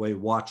 By the way,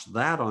 watch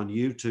that on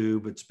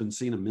YouTube. It's been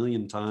seen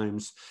 1,000,000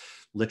 times,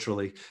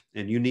 literally.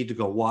 And you need to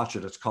go watch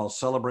it. It's called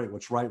Celebrate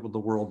What's Right with the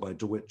World by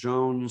DeWitt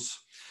Jones.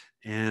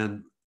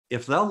 And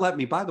if they'll let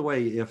me, by the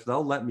way, if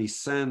they'll let me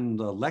send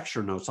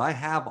lecture notes, I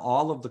have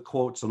all of the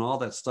quotes and all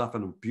that stuff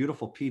in a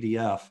beautiful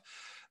PDF.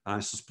 I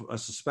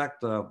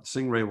suspect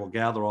Stingray will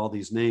gather all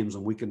these names,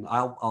 and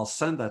I'll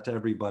send that to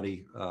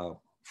everybody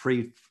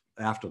free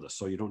after this,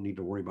 so you don't need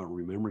to worry about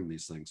remembering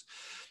these things.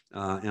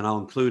 And I'll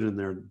include in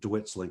there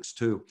DeWitt's links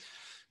too.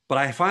 But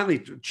I finally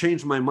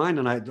changed my mind,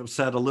 and I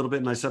said a little bit,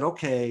 and I said,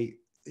 okay,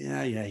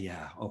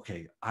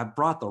 okay, I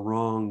brought the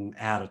wrong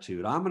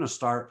attitude. I'm going to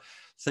start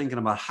thinking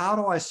about how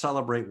do I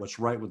celebrate what's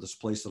right with this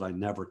place that I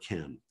never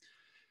can.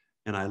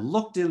 And I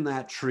looked in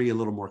that tree a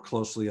little more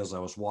closely as I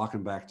was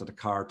walking back to the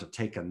car to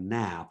take a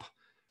nap,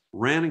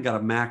 ran and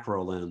got a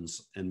macro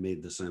lens and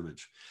made this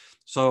image.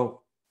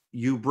 So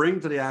you bring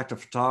to the act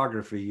of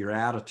photography your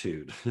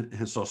attitude.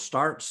 And so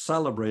start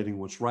celebrating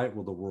what's right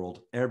with the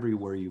world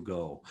everywhere you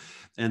go.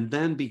 And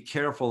then be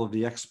careful of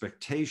the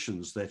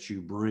expectations that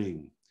you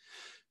bring.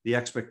 The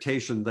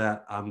expectation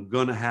that I'm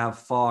going to have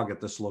fog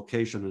at this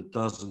location, it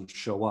doesn't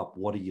show up.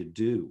 What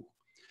do?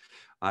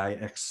 I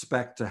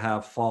expect to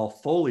have fall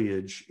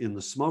foliage in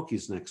the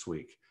Smokies next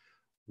week.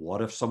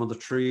 What if some of the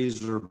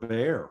trees are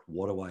bare?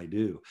 What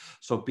do?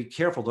 So be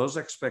careful. Those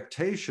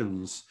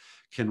expectations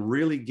can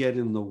really get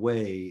in the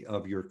way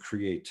of your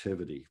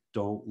creativity.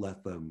 Don't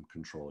let them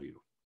control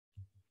you.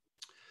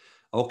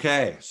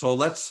 Okay, so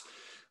let's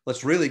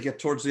really get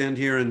towards the end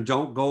here, and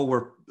don't go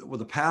where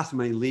the path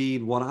may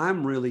lead. What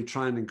I'm really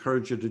trying to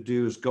encourage you to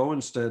do is go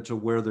instead to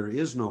where there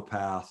is no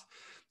path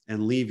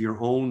and leave your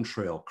own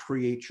trail,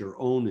 create your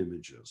own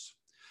images.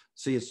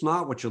 See, it's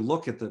not what you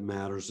look at that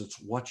matters,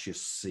 it's what you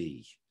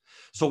see.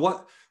 So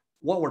what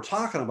we're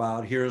talking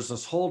about here is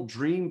this whole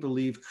dream,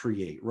 believe,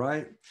 create,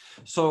 right?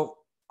 So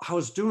I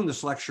was doing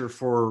this lecture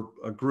for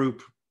a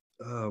group,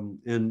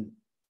 and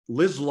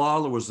Liz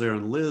Lawler was there,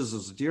 and Liz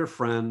is a dear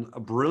friend, a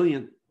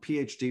brilliant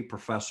PhD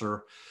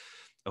professor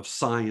of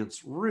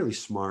science, really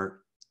smart.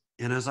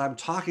 And as I'm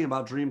talking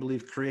about dream,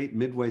 believe, create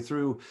midway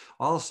through,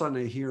 all of a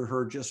sudden I hear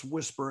her just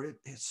whisper,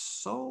 it's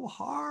so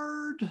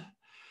hard.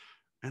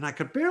 And I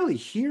could barely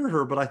hear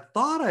her, but I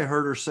thought I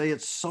heard her say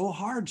it's so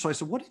hard. So I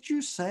said, what did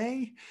you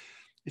say?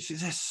 And she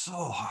says, it's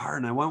so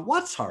hard. And I went,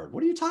 what's hard?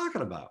 What are you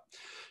talking about?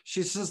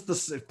 She says,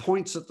 this, it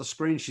points at the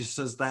screen. She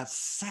says, that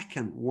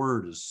second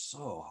word is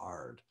so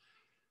hard.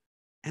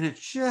 And it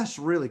just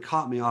really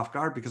caught me off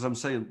guard, because I'm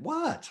saying,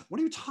 what are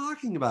you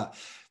talking about?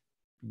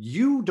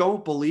 You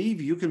don't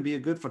believe you can be a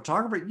good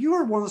photographer? You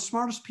are one of the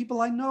smartest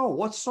people I know.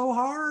 What's so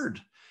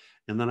hard?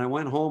 And then I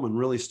went home and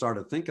really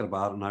started thinking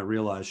about it, and I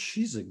realized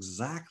she's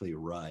exactly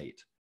right.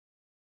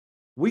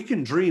 We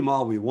can dream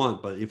all we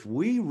want, but if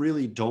we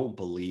really don't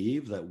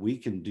believe that we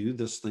can do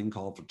this thing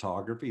called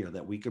photography, or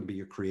that we can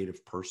be a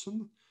creative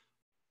person,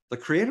 the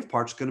creative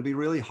part's going to be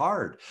really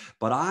hard.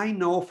 But I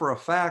know for a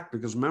fact,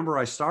 because remember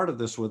I started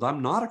this with,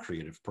 I'm not a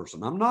creative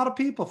person. I'm not a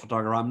people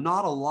photographer. I'm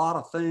not a lot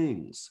of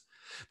things.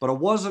 But it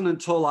wasn't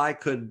until I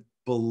could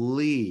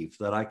believe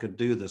that I could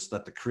do this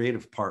that the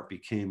creative part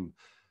became,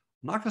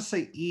 I'm not going to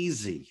say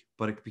easy,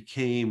 but it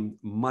became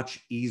much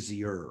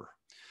easier.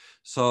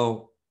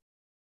 So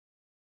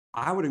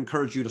I would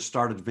encourage you to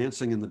start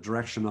advancing in the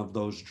direction of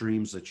those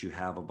dreams that you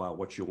have about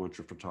what you want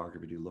your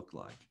photography to look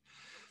like.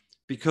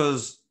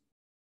 Because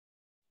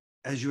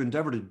as you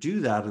endeavor to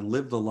do that and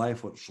live the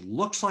life which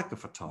looks like a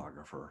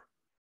photographer,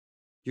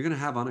 you're going to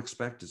have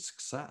unexpected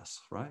success,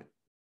 right?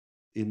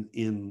 In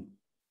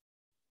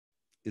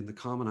the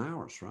common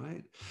hours,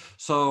 right?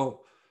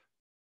 So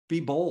be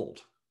bold.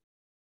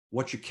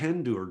 What you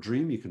can do or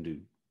dream you can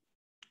do,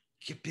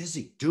 get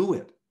busy, do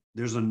it.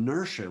 There's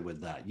inertia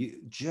with that.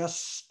 You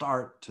just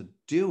start to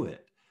do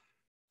it,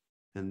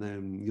 and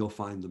then you'll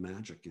find the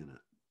magic in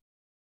it.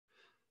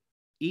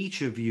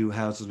 Each of you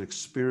has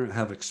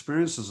have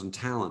experiences and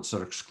talents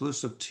that are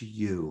exclusive to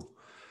you.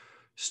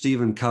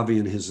 Stephen Covey,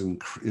 in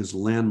his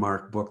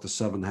landmark book, The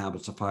 7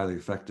 Habits of Highly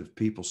Effective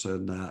People,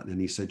 said that, and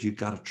he said, you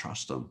got to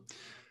trust them.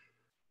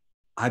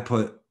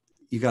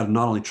 You got to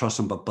not only trust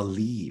them, but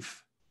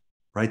believe,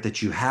 right?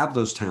 That you have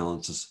those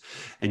talents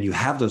and you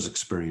have those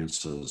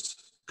experiences,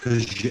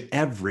 because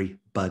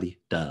everybody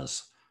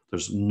does.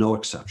 There's no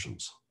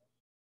exceptions.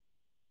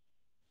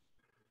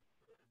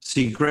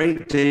 See,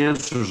 great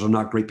dancers are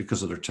not great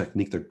because of their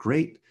technique. They're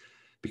great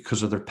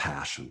because of their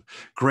passion.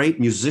 Great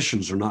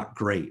musicians are not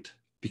great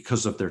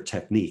because of their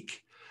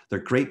technique. They're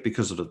great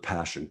because of their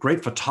passion.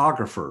 Great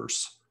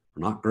photographers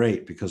are not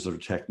great because of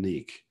their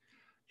technique.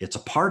 It's a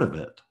part of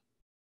it,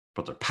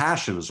 but their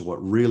passion is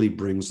what really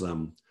brings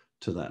them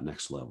to that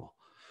next level.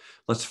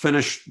 Let's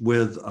finish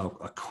with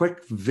a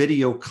quick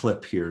video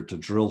clip here to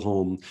drill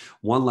home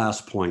one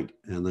last point,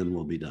 and then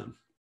we'll be done.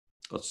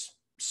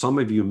 Some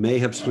of you may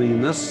have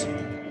seen this.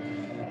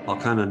 I'll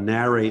kind of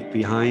narrate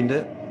behind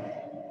it.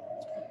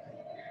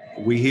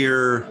 We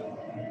hear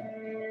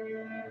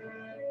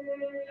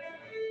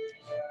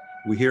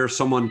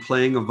someone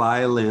playing a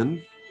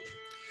violin.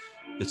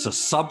 It's a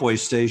subway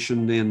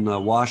station in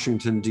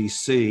Washington,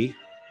 D.C.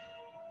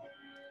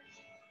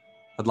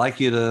 I'd like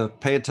you to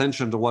pay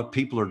attention to what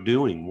people are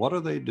doing. What are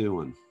they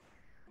doing?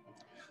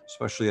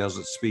 Especially as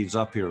it speeds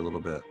up here a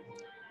little bit.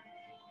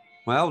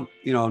 Well,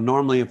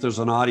 normally if there's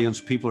an audience,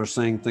 people are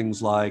saying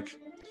things like,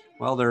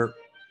 well, they're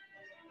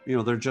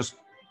just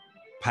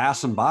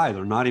passing by.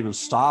 They're not even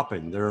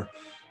stopping. They're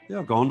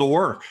going to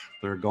work.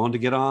 They're going to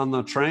get on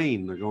the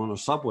train. They're going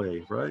to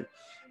subway, right?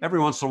 Every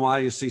once in a while,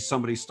 you see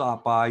somebody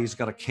stop by. He's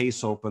got a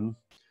case open.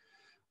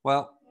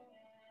 Well,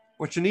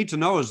 what you need to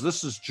know is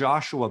this is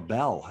Joshua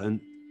Bell. And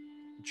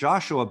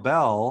Joshua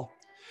Bell,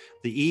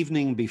 the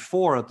evening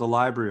before at the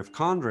Library of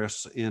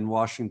Congress in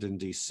Washington,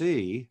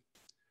 D.C.,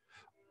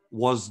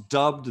 was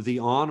dubbed the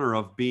honor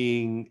of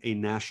being a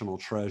national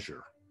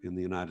treasure in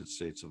the United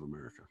States of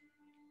America.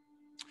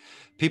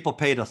 People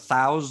paid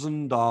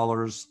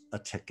 $1,000 a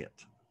ticket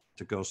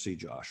to go see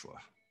Joshua.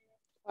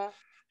 Wow.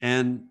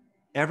 And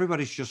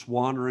everybody's just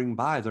wandering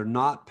by. They're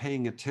not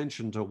paying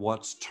attention to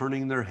what's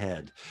turning their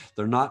head.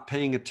 They're not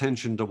paying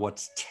attention to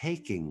what's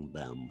taking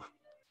them,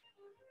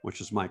 which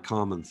is my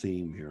common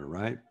theme here,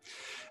 right?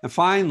 And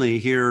finally,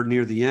 here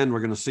near the end, we're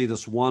going to see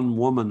this one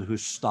woman who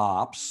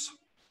stops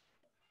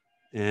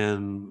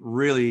and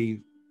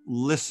really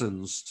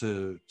listens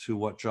to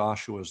what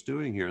Joshua is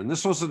doing here. And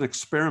this was an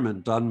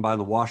experiment done by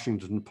the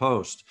Washington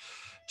Post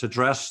to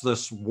dress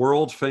this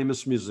world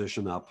famous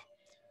musician up,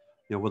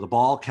 with a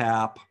ball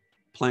cap,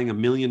 playing $1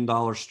 million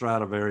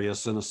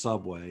Stradivarius in a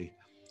subway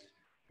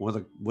with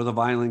a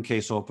violin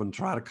case open,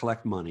 try to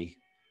collect money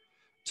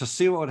to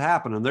see what would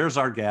happen. And there's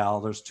our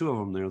gal. There's two of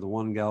them there, the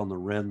one gal in the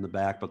red in the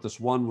back, but this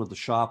one with the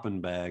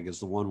shopping bag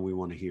is the one we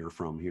want to hear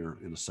from here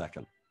in a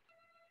second.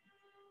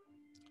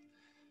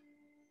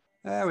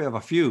 We have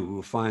a few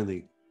who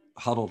finally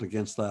huddled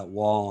against that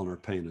wall and are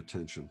paying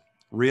attention,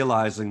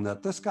 realizing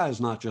that this guy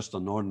is not just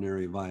an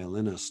ordinary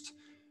violinist.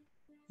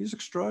 He's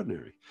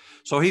extraordinary.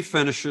 So he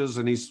finishes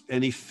and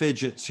he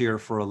fidgets here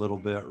for a little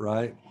bit,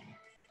 right?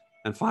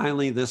 And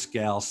finally, this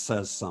gal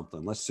says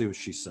something. Let's see what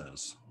she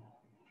says.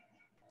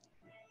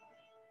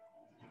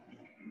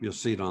 You'll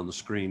see it on the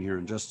screen here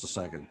in just a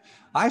second.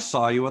 I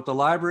saw you at the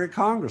Library of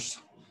Congress,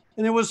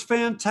 and it was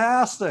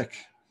fantastic.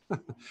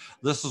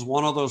 This is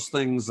one of those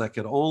things that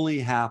could only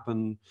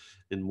happen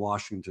in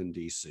Washington,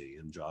 D.C.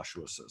 And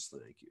Joshua says,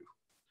 thank you.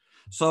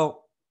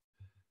 So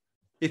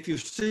if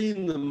you've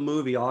seen the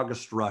movie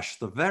August Rush,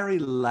 the very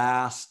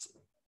last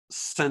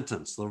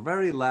sentence, the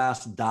very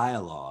last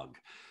dialogue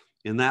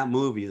in that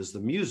movie is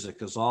the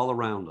music is all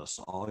around us.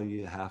 All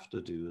you have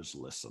to do is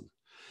listen.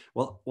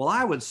 Well,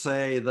 I would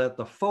say that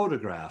the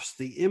photographs,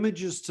 the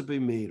images to be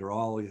made are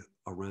all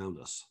around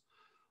us.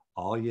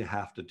 All you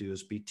have to do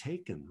is be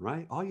taken,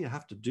 right? All you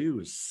have to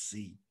do is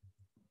see.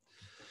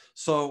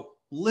 So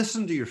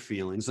listen to your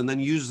feelings and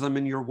then use them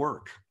in your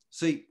work.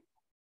 See,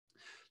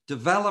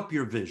 develop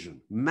your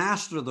vision,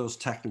 master those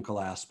technical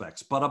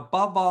aspects, but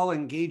above all,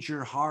 engage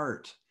your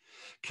heart.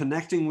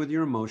 Connecting with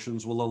your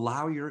emotions will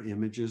allow your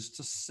images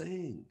to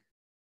sing.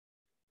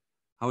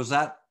 I was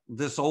at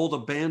this old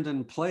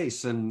abandoned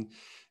place in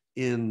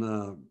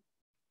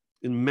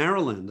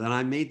Maryland, and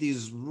I made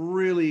these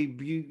really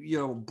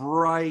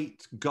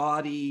bright,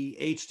 gaudy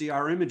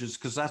HDR images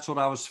because that's what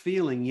I was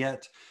feeling.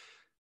 Yet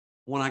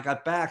when I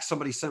got back,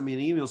 somebody sent me an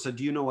email and said,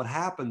 do you know what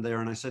happened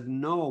there? And I said,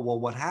 no. Well,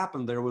 what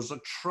happened there was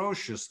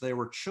atrocious. There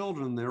were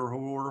children there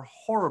who were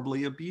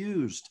horribly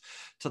abused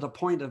to the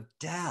point of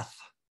death.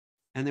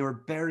 And they were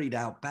buried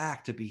out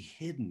back to be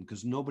hidden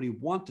because nobody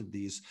wanted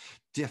these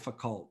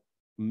difficult,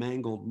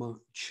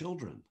 mangled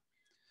children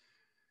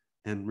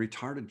and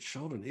retarded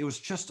children. It was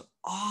just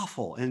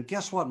awful. And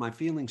guess what? My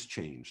feelings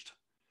changed.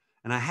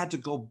 And I had to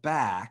go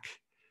back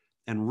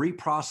and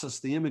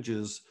reprocess the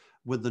images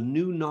with the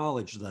new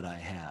knowledge that I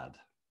had.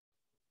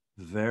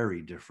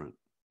 Very different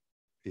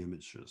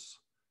images.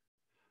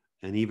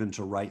 And even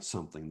to write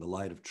something, the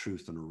light of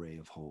truth and a ray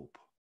of hope,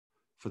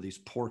 for these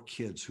poor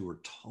kids who were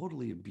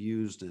totally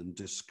abused and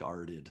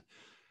discarded.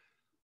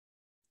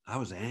 I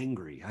was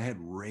angry. I had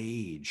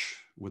rage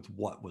with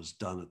what was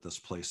done at this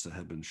place that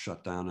had been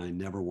shut down. I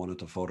never wanted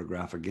to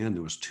photograph again.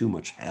 There was too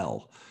much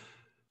hell.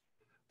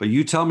 But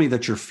you tell me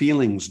that your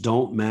feelings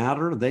don't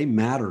matter. They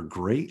matter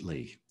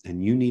greatly,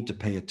 and you need to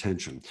pay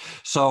attention.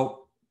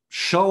 So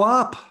show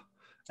up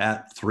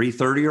at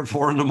 3:30 or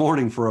 4 in the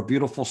morning for a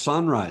beautiful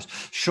sunrise.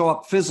 Show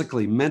up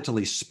physically,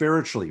 mentally,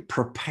 spiritually,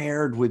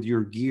 prepared with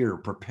your gear,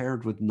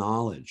 prepared with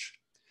knowledge,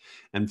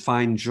 and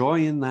find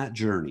joy in that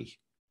journey.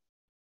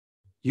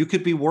 You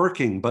could be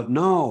working, but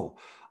no.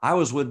 I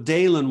was with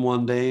Dalen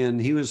one day and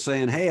he was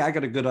saying, hey, I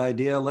got a good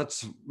idea.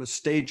 Let's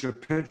stage a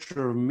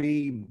picture of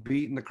me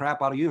beating the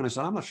crap out of you. And I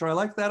said, I'm not sure I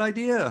like that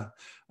idea.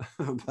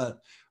 But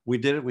we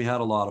did it. We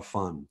had a lot of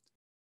fun.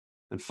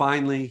 And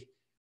finally,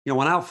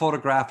 when out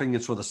photographing,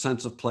 it's with a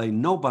sense of play.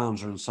 No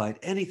bounds are in sight.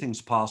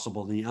 Anything's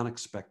possible. The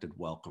unexpected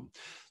welcome.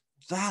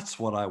 That's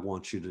what I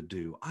want you to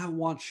do. I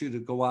want you to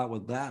go out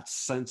with that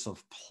sense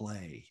of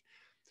play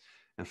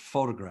and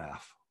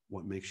photograph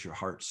what makes your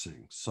heart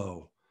sing.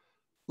 So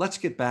let's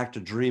get back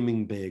to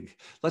dreaming big.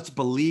 Let's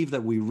believe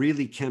that we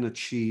really can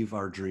achieve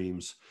our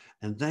dreams,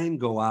 and then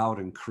go out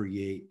and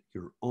create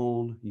your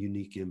own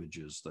unique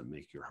images that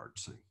make your heart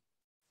sing.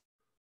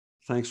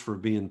 Thanks for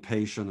being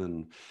patient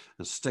and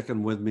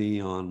sticking with me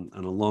on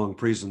a long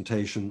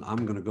presentation.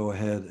 I'm going to go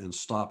ahead and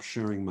stop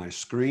sharing my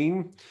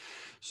screen.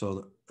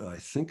 So I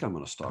think I'm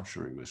going to stop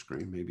sharing my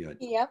screen. Maybe I.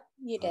 Yep,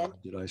 you did.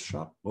 Did I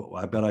stop? Oh,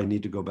 I bet I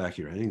need to go back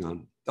here. Hang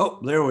on. Oh,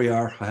 there we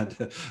are. I had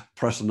to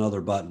press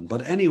another button.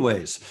 But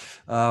anyways,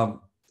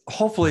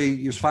 hopefully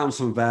you found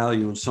some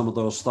value in some of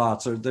those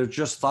thoughts. They're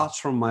just thoughts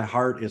from my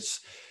heart.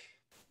 It's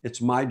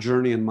my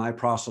journey and my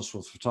process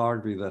with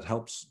photography that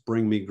helps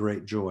bring me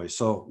great joy.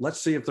 So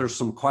let's see if there's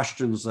some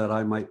questions that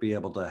I might be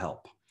able to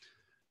help.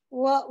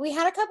 Well, we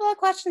had a couple of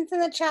questions in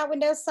the chat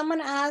window.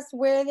 Someone asked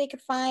where they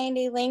could find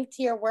a link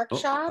to your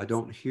workshop. I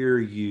don't hear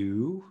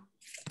you.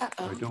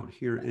 Uh-oh. I don't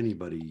hear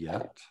anybody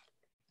yet.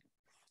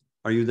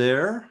 Are you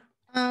there?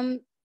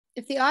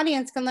 If the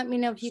audience can let me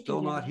know if you Still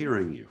can hear not me.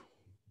 hearing you.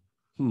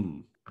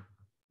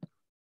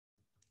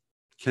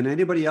 Can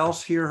anybody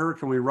else hear her?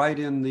 Can we write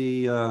in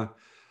the,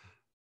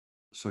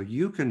 so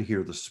you can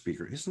hear the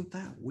speaker. Isn't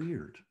that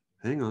weird?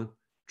 Hang on.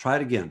 Try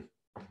it again.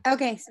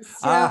 Okay.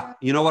 So,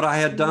 you know what I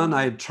had done?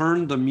 I had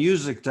turned the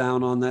music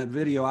down on that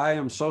video. I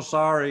am so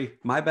sorry.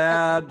 My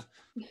bad.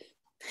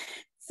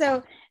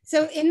 So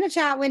in the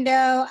chat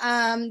window,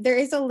 there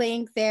is a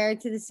link there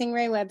to the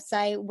Stingray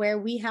website where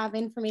we have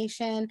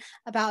information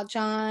about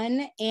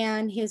John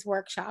and his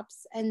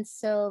workshops. And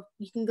so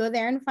you can go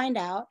there and find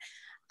out.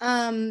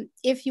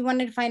 If you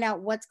wanted to find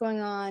out what's going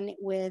on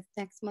with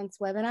next month's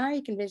webinar,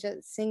 you can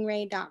visit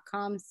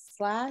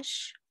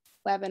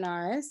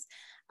stingray.com/webinars.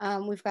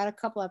 We've got a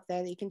couple up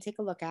there that you can take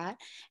a look at.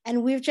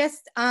 And we've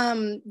just,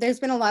 there's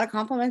been a lot of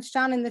compliments,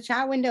 John, in the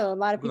chat window. A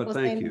lot of people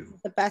saying this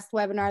is the best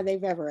webinar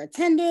they've ever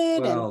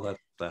attended. Well,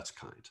 that's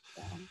kind.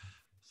 So.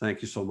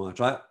 Thank you so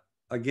much.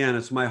 Again,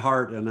 it's my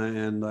heart,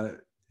 and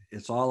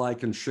it's all I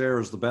can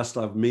share is the best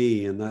of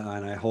me, and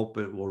I hope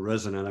it will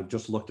resonate. I've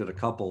just looked at a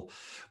couple,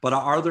 but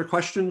are there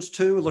questions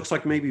too? It looks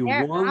like maybe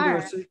one. Do I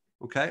see?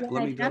 Okay, yeah,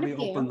 let me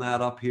open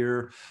that up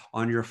here.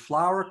 On your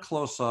flower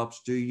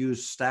close-ups, do you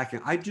use stacking?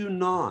 I do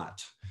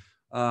not.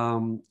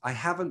 I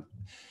haven't,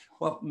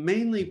 well,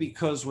 mainly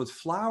because with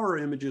flower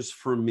images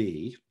for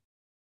me,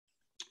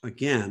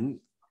 again,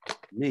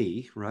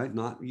 me, right?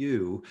 Not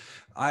you.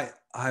 I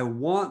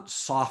want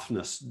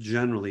softness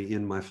generally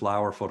in my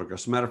flower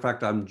photographs. As a matter of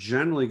fact, I'm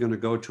generally going to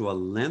go to a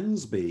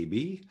lens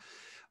baby,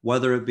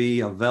 whether it be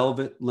a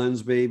velvet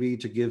lens baby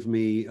to give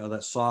me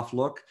that soft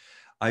look.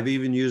 I've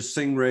even used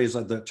Stingray's,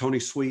 the Tony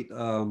Sweet,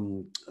 I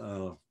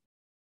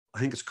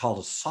think it's called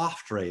a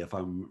soft ray, if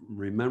I'm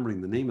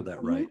remembering the name of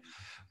that right.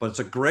 But it's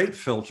a great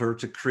filter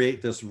to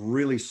create this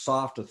really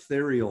soft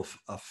ethereal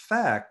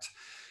effect.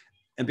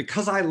 And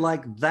because I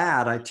like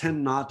that, I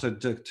tend not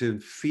to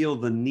feel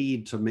the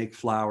need to make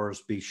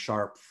flowers be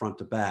sharp front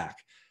to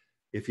back.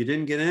 If you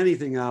didn't get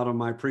anything out of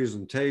my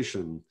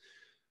presentation,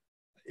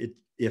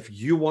 if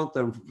you want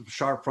them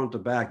sharp front to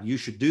back, you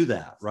should do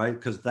that, right?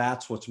 Because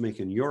that's what's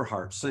making your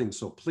heart sing.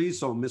 So please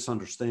don't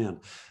misunderstand.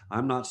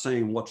 I'm not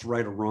saying what's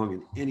right or wrong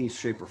in any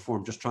shape or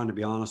form, just trying to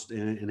be honest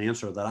and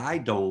answer that I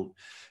don't,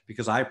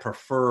 because I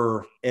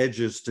prefer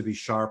edges to be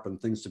sharp and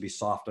things to be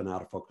soft and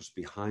out of focus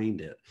behind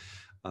it.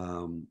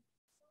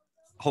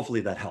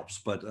 Hopefully that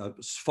helps, but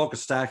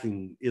focus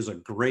stacking is a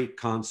great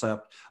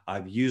concept.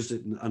 I've used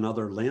it in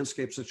other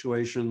landscape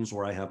situations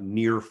where I have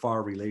near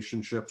far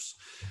relationships,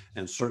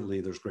 and certainly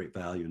there's great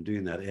value in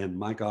doing that. And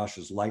my gosh,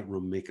 is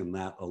Lightroom making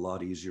that a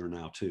lot easier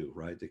now too,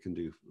 right? They can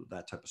do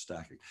that type of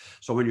stacking.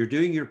 So when you're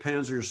doing your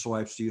pans or your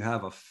swipes, do you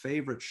have a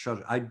favorite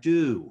shutter? I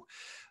do.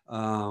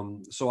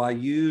 So I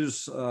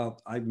use,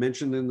 I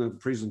mentioned in the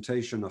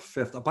presentation a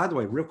fifth. By the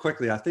way, real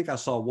quickly, I think I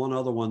saw one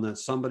other one that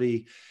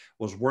somebody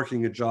was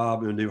working a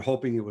job and they were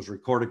hoping it was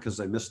recorded because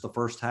they missed the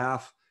first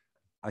half.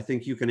 I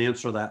think you can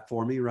answer that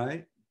for me,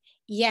 right?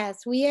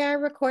 Yes, we are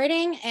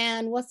recording,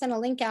 and we'll send a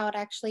link out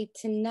actually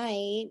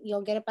tonight.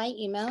 You'll get it by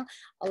email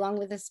along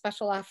with a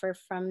special offer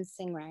from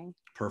Stingray.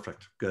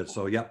 Perfect. Good.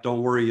 So, yep,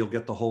 don't worry, you'll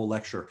get the whole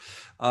lecture.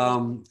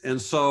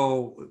 And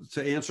so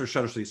to answer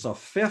shutter speed, so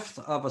 1/5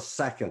 of a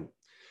second.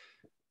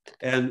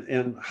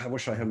 And I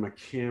wish I had my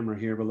camera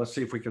here, but let's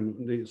see if we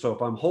can. So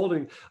if I'm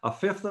holding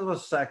 1/5 of a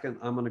second,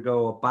 I'm going to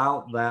go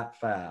about that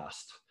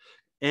fast.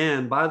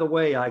 And by the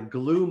way, I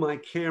glue my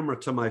camera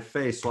to my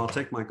face. So I'll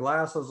take my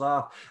glasses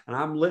off and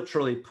I'm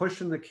literally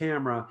pushing the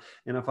camera.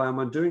 And if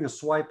I'm doing a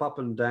swipe up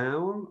and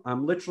down,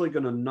 I'm literally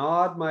going to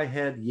nod my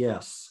head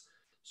yes.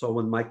 So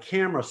when my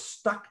camera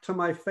stuck to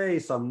my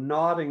face, I'm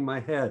nodding my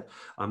head.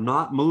 I'm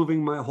not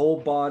moving my whole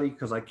body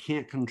because I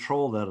can't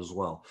control that as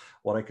well.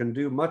 What I can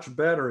do much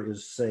better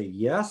is say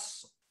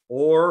yes,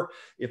 or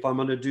if I'm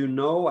going to do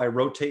no, I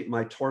rotate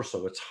my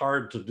torso. It's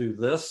hard to do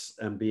this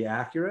and be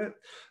accurate.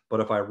 But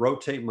if I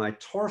rotate my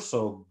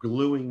torso,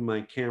 gluing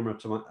my camera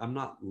to my, I'm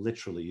not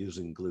literally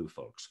using glue,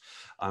 folks.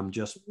 I'm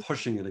just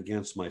pushing it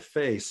against my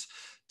face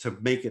to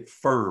make it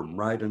firm,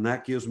 right? And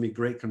that gives me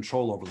great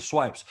control over the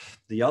swipes.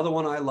 The other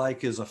one I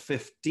like is a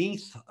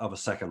 1/15 of a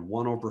second,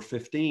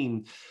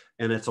 1/15,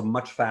 and it's a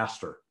much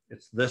faster.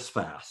 It's this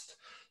fast.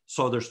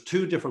 So there's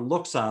two different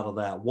looks out of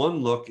that. One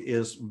look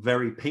is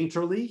very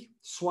painterly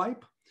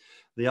swipe.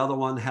 The other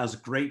one has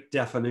great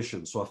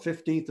definition. So a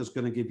 1/15 is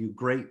going to give you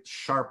great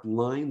sharp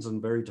lines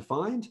and very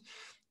defined.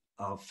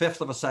 A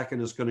 1/5 of a second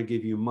is going to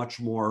give you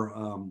much more,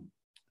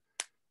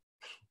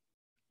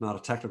 not a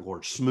technical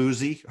word,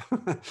 smoozy,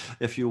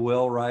 if you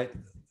will, right?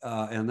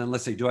 And then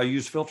let's see, do I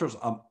use filters?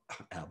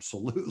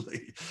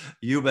 Absolutely,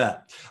 you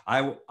bet.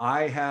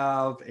 I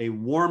have a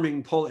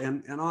warming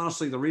and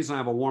honestly, the reason I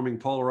have a warming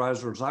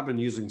polarizer is I've been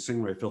using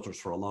Stingray filters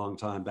for a long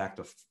time, back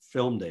to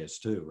film days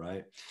too,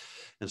 right?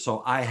 And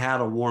so I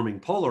had a warming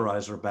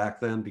polarizer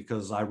back then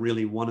because I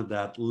really wanted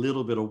that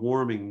little bit of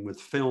warming with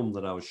film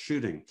that I was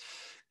shooting.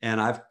 And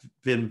I've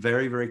been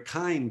very, very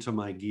kind to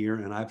my gear,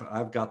 and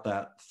I've got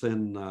that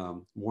thin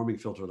warming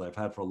filter that I've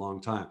had for a long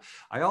time.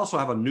 I also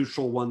have a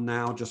neutral one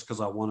now just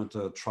because I wanted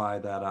to try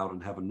that out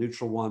and have a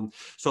neutral one.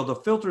 So the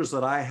filters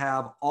that I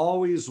have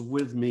always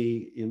with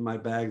me in my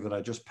bag that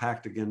I just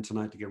packed again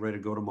tonight to get ready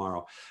to go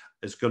tomorrow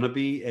is going to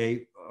be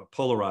a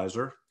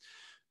polarizer.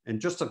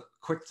 And just a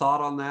quick thought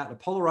on that, a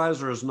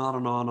polarizer is not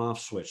an on-off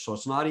switch. So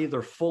it's not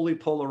either fully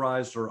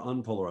polarized or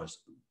unpolarized.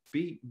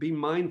 Be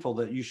mindful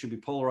that you should be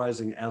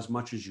polarizing as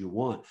much as you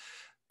want.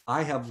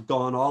 I have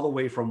gone all the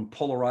way from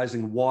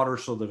polarizing water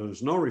so that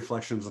there's no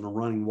reflections in a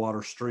running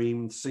water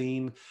stream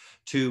scene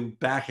to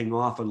backing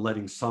off and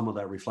letting some of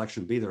that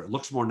reflection be there. It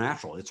looks more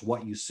natural. It's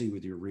what you see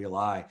with your real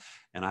eye.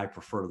 And I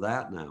prefer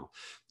that now.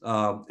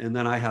 And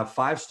then I have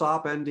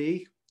 5-stop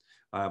ND.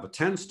 I have a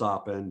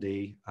 10-stop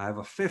ND. I have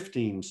a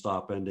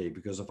 15-stop ND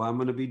because if I'm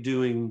going to be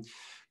doing,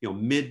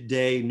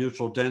 midday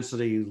neutral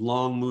density,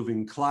 long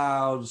moving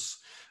clouds,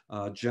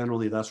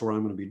 generally that's where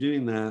I'm going to be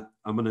doing that.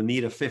 I'm going to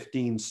need a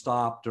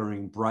 15-stop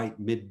during bright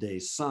midday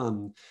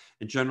sun.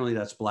 And generally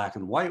that's black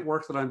and white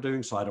work that I'm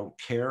doing. So I don't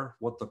care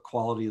what the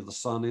quality of the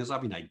sun is. I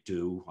mean, I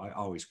do. I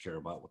always care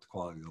about what the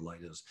quality of the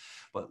light is,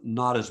 but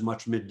not as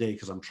much midday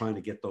because I'm trying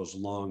to get those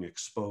long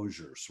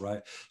exposures,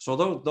 right? So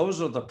those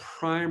are the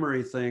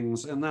primary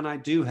things. And then I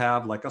do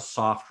have like a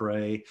soft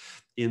ray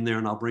in there,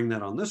 and I'll bring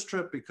that on this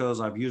trip because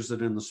I've used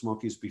it in the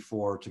Smokies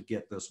before to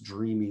get this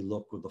dreamy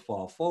look with the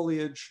fall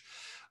foliage.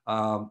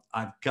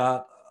 I've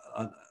got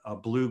a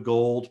blue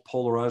gold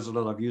polarizer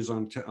that I've used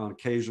on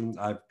occasion.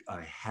 I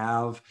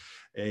have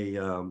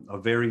a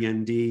Very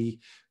ND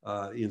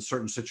in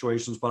certain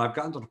situations, but I've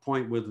gotten to the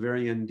point with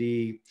Very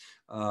ND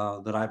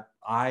that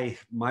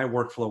my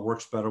workflow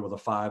works better with a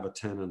 5, a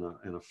 10,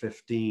 and a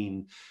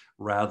 15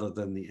 rather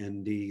than the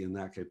ND in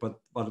that case.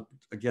 But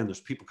again,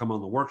 there's people come on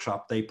the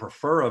workshop, they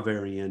prefer a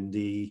Very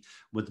ND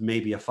with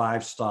maybe a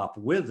 5-stop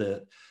with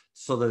it,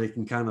 so that they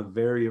can kind of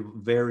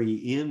vary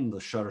in the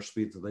shutter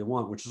speed that they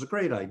want, which is a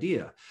great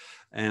idea.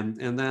 And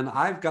then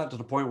I've got to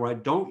the point where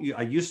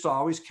I used to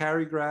always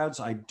carry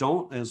grads. I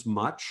don't as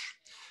much.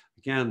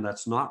 Again,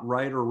 that's not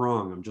right or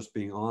wrong. I'm just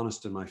being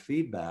honest in my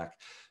feedback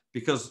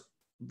because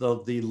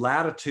the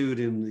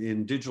latitude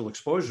in digital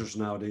exposures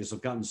nowadays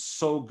have gotten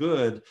so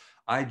good.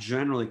 I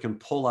generally can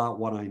pull out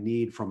what I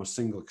need from a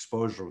single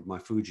exposure with my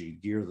Fuji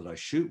gear that I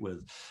shoot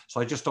with. So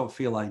I just don't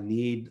feel I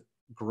need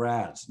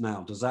grads.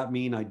 Now, does that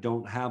mean I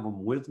don't have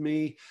them with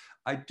me?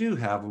 I do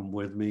have them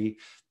with me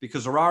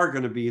because there are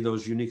going to be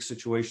those unique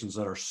situations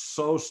that are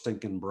so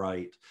stinking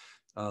bright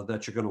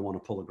that you're going to want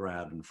to pull a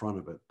grad in front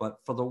of it. But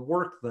for the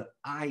work that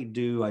I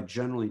do, I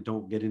generally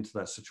don't get into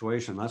that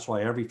situation. That's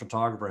why every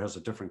photographer has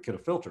a different kit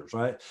of filters,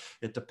 right?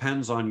 It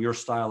depends on your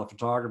style of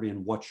photography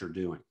and what you're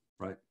doing,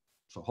 right?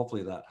 So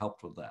hopefully that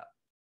helped with that.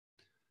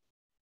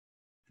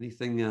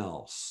 Anything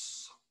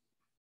else?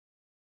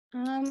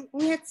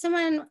 We had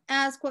someone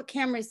ask, what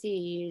cameras do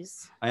you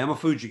use? I am a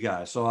Fuji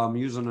guy, so I'm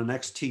using an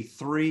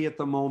X-T3 at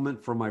the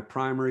moment for my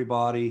primary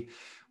body,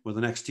 with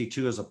an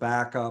X-T2 as a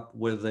backup,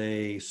 with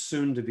a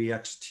soon-to-be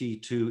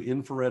X-T2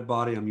 infrared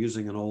body. I'm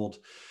using an old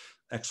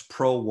X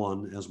Pro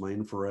one as my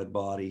infrared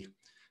body,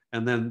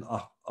 and then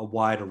a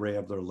wide array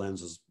of their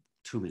lenses.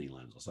 Too many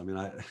lenses. I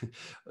mean,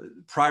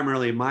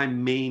 primarily my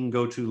main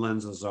go-to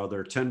lenses are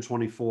their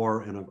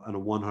 10-24 and a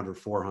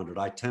 100-400.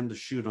 I tend to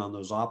shoot on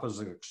those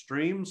opposite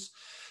extremes.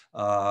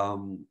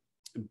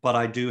 But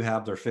I do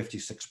have their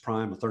 56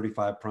 prime, a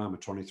 35 prime, a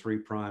 23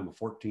 prime, a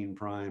 14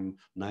 prime,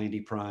 90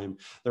 prime.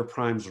 Their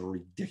primes are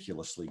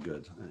ridiculously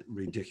good,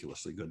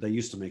 ridiculously good. They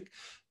used to make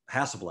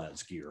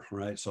Hasselblad's gear,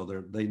 right? So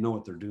they know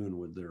what they're doing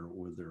with their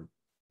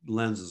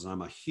lenses.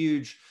 I'm a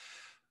huge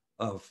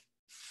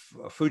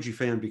Fuji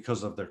fan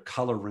because of their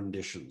color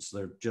renditions.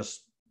 They're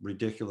just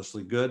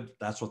ridiculously good.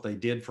 That's what they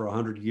did for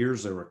 100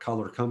 years. They were a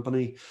color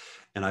company.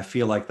 And I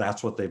feel like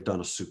that's what they've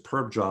done a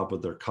superb job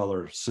with their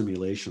color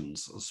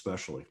simulations,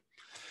 especially.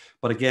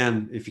 But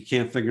again, if you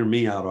can't figure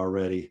me out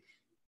already,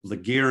 the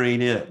gear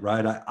ain't it,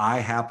 right? I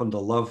happen to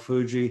love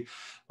Fuji.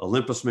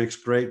 Olympus makes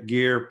great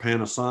gear.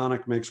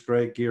 Panasonic makes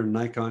great gear.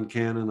 Nikon,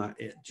 Canon.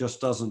 It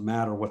just doesn't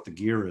matter what the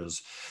gear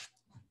is.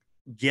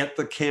 Get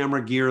the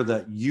camera gear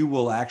that you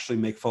will actually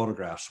make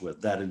photographs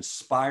with, that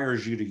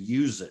inspires you to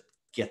use it.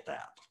 Get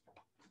that.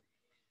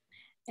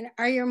 And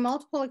are your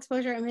multiple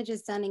exposure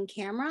images done in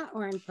camera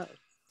or in post?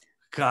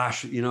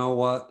 Gosh, you know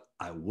what?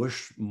 I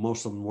wish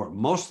most of them were.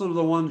 Most of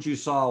the ones you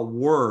saw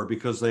were,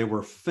 because they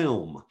were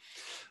film.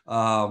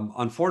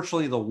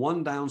 Unfortunately, the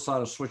one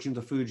downside of switching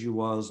to Fuji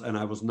was, and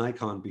I was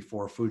Nikon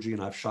before Fuji,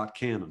 and I've shot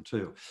Canon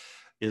too,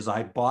 is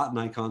I bought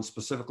Nikon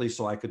specifically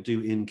so I could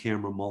do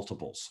in-camera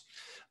multiples.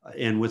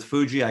 And with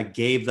Fuji, I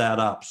gave that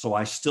up. So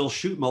I still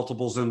shoot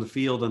multiples in the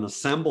field and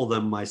assemble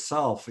them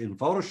myself in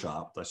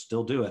Photoshop. I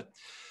still do it.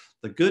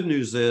 The good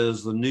news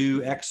is the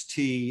new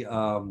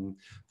X-T4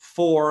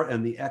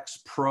 and the X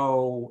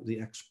Pro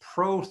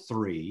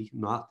 3,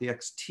 not the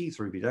X-T3,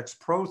 but the X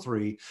Pro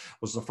 3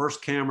 was the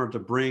first camera to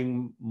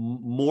bring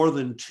more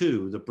than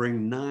 2, to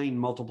bring 9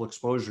 multiple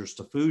exposures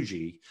to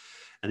Fuji.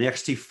 And the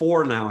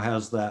X-T4 now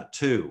has that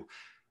too.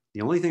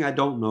 The only thing I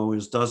don't know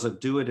is, does it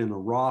do it in a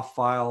RAW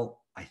file?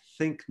 I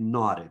think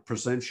not. It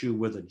presents you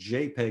with a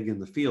JPEG in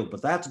the field,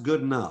 but that's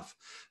good enough.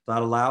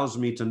 That allows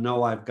me to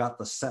know I've got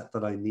the set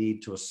that I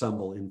need to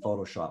assemble in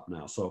Photoshop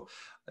now. So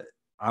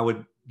I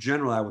would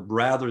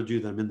rather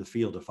do them in the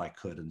field if I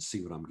could, and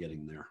see what I'm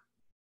getting there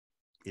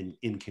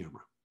in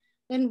camera.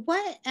 And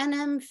what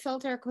NM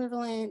filter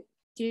equivalent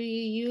do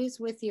you use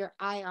with your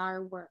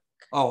IR work?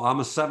 Oh,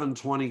 I'm a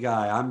 720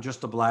 guy. I'm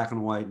just a black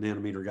and white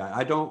nanometer guy.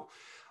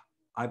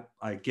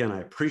 Again, I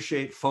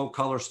appreciate faux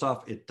color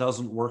stuff. It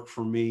doesn't work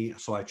for me,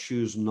 so I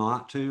choose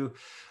not to.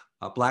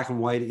 Black and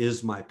white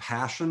is my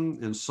passion,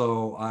 and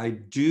so I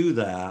do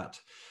that.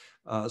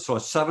 So a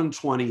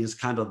 720 is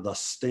kind of the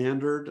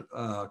standard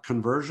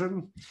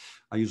conversion.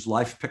 I use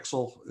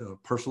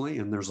LifePixel personally,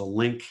 and there's a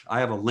link. I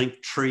have a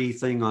link tree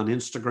thing on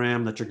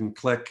Instagram that you can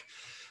click,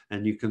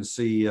 and you can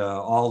see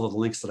all of the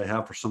links that I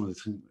have for some of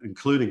the,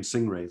 including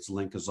Stingray's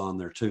link is on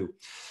there too.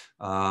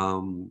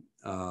 And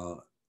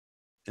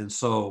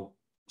so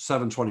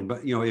 720,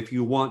 but you know, if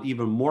you want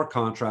even more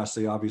contrast,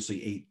 say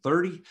obviously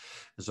 830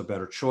 is a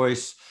better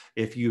choice.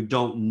 If you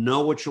don't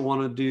know what you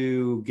want to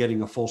do,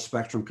 getting a full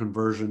spectrum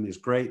conversion is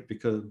great,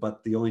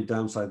 but the only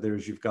downside there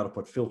is you've got to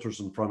put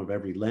filters in front of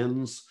every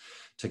lens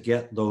to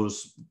get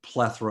those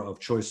plethora of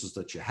choices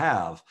that you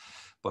have.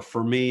 But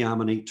for me,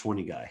 I'm an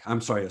 820 guy. I'm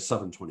sorry, a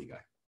 720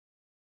 guy.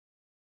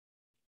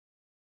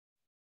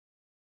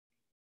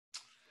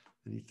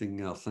 Anything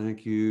else?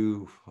 Thank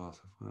you.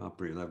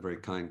 Very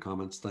kind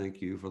comments.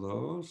 Thank you for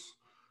those.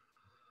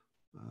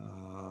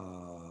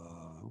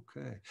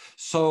 Okay.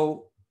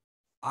 So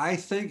I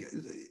think,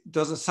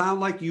 does it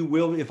sound like you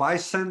will, if I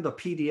send a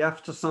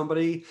PDF to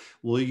somebody,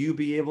 will you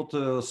be able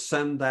to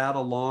send that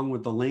along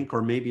with the link,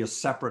 or maybe a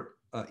separate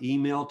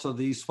email to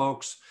these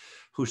folks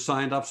who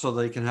signed up so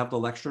they can have the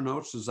lecture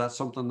notes? Is that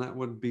something that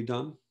would be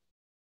done?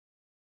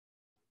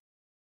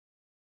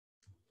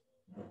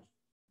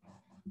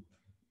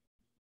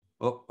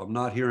 Oh, I'm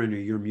not hearing you.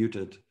 You're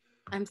muted.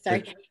 I'm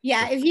sorry.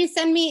 Yeah, if you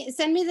send me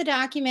the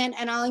document,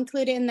 and I'll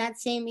include it in that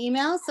same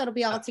email, so it'll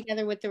be all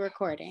together with the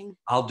recording.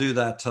 I'll do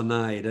that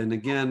tonight. And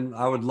again,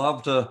 I would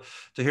love to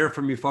hear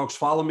from you folks.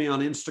 Follow me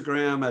on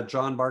Instagram at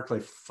John Barclay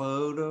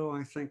Photo,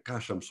 I think.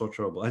 Gosh, I'm so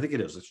troubled. I think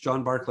it is. It's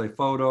John Barclay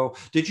Photo.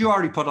 Did you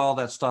already put all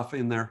that stuff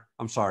in there?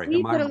 I'm sorry.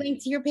 You put a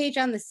link to your page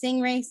on the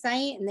Stingray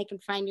site, and they can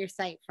find your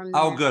site from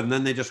there. Oh, good. And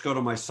then they just go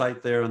to my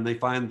site there, and they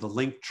find the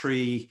link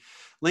tree.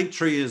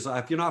 Linktree is,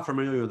 if you're not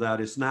familiar with that,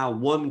 it's now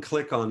one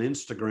click on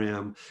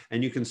Instagram,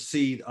 and you can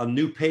see a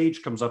new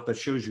page comes up that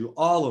shows you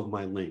all of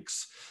my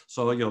links.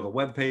 So, you know, the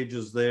web page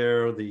is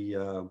there,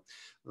 the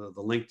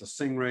link to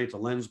Stingray, to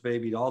Lens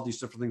Baby, all these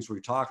different things we're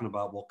talking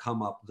about will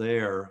come up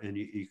there, and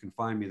you can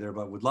find me there.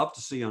 But we'd love to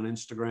see you on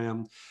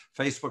Instagram.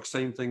 Facebook,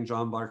 same thing,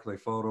 John Barclay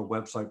Photo,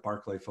 website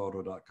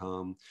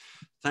barclayphoto.com.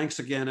 Thanks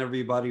again,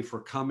 everybody,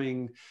 for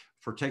coming.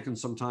 for taking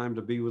some time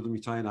to be with me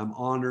tonight. I'm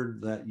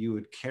honored that you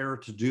would care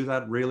to do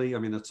that, really. I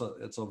mean, it's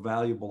a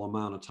valuable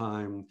amount of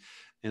time,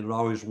 and it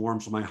always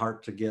warms my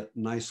heart to get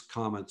nice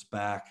comments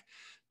back,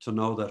 to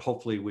know that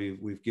hopefully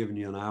we've given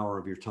you an hour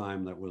of your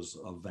time that was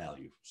of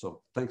value.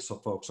 So thanks,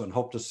 folks, and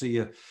hope to see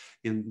you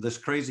in this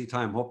crazy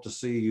time. Hope to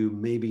see you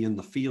maybe in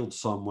the field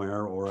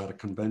somewhere, or at a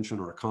convention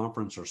or a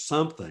conference or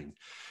something,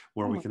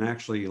 where we can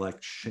actually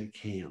like shake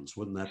hands.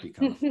 Wouldn't that be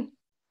kind of fun?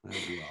 That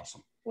would be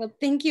awesome. Well,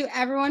 thank you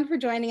everyone for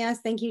joining us.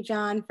 Thank you,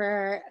 John,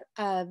 for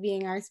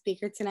being our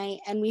speaker tonight.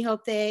 And we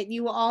hope that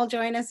you will all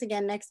join us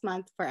again next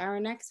month for our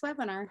next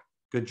webinar.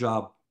 Good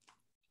job.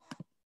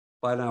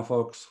 Bye now,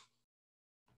 folks.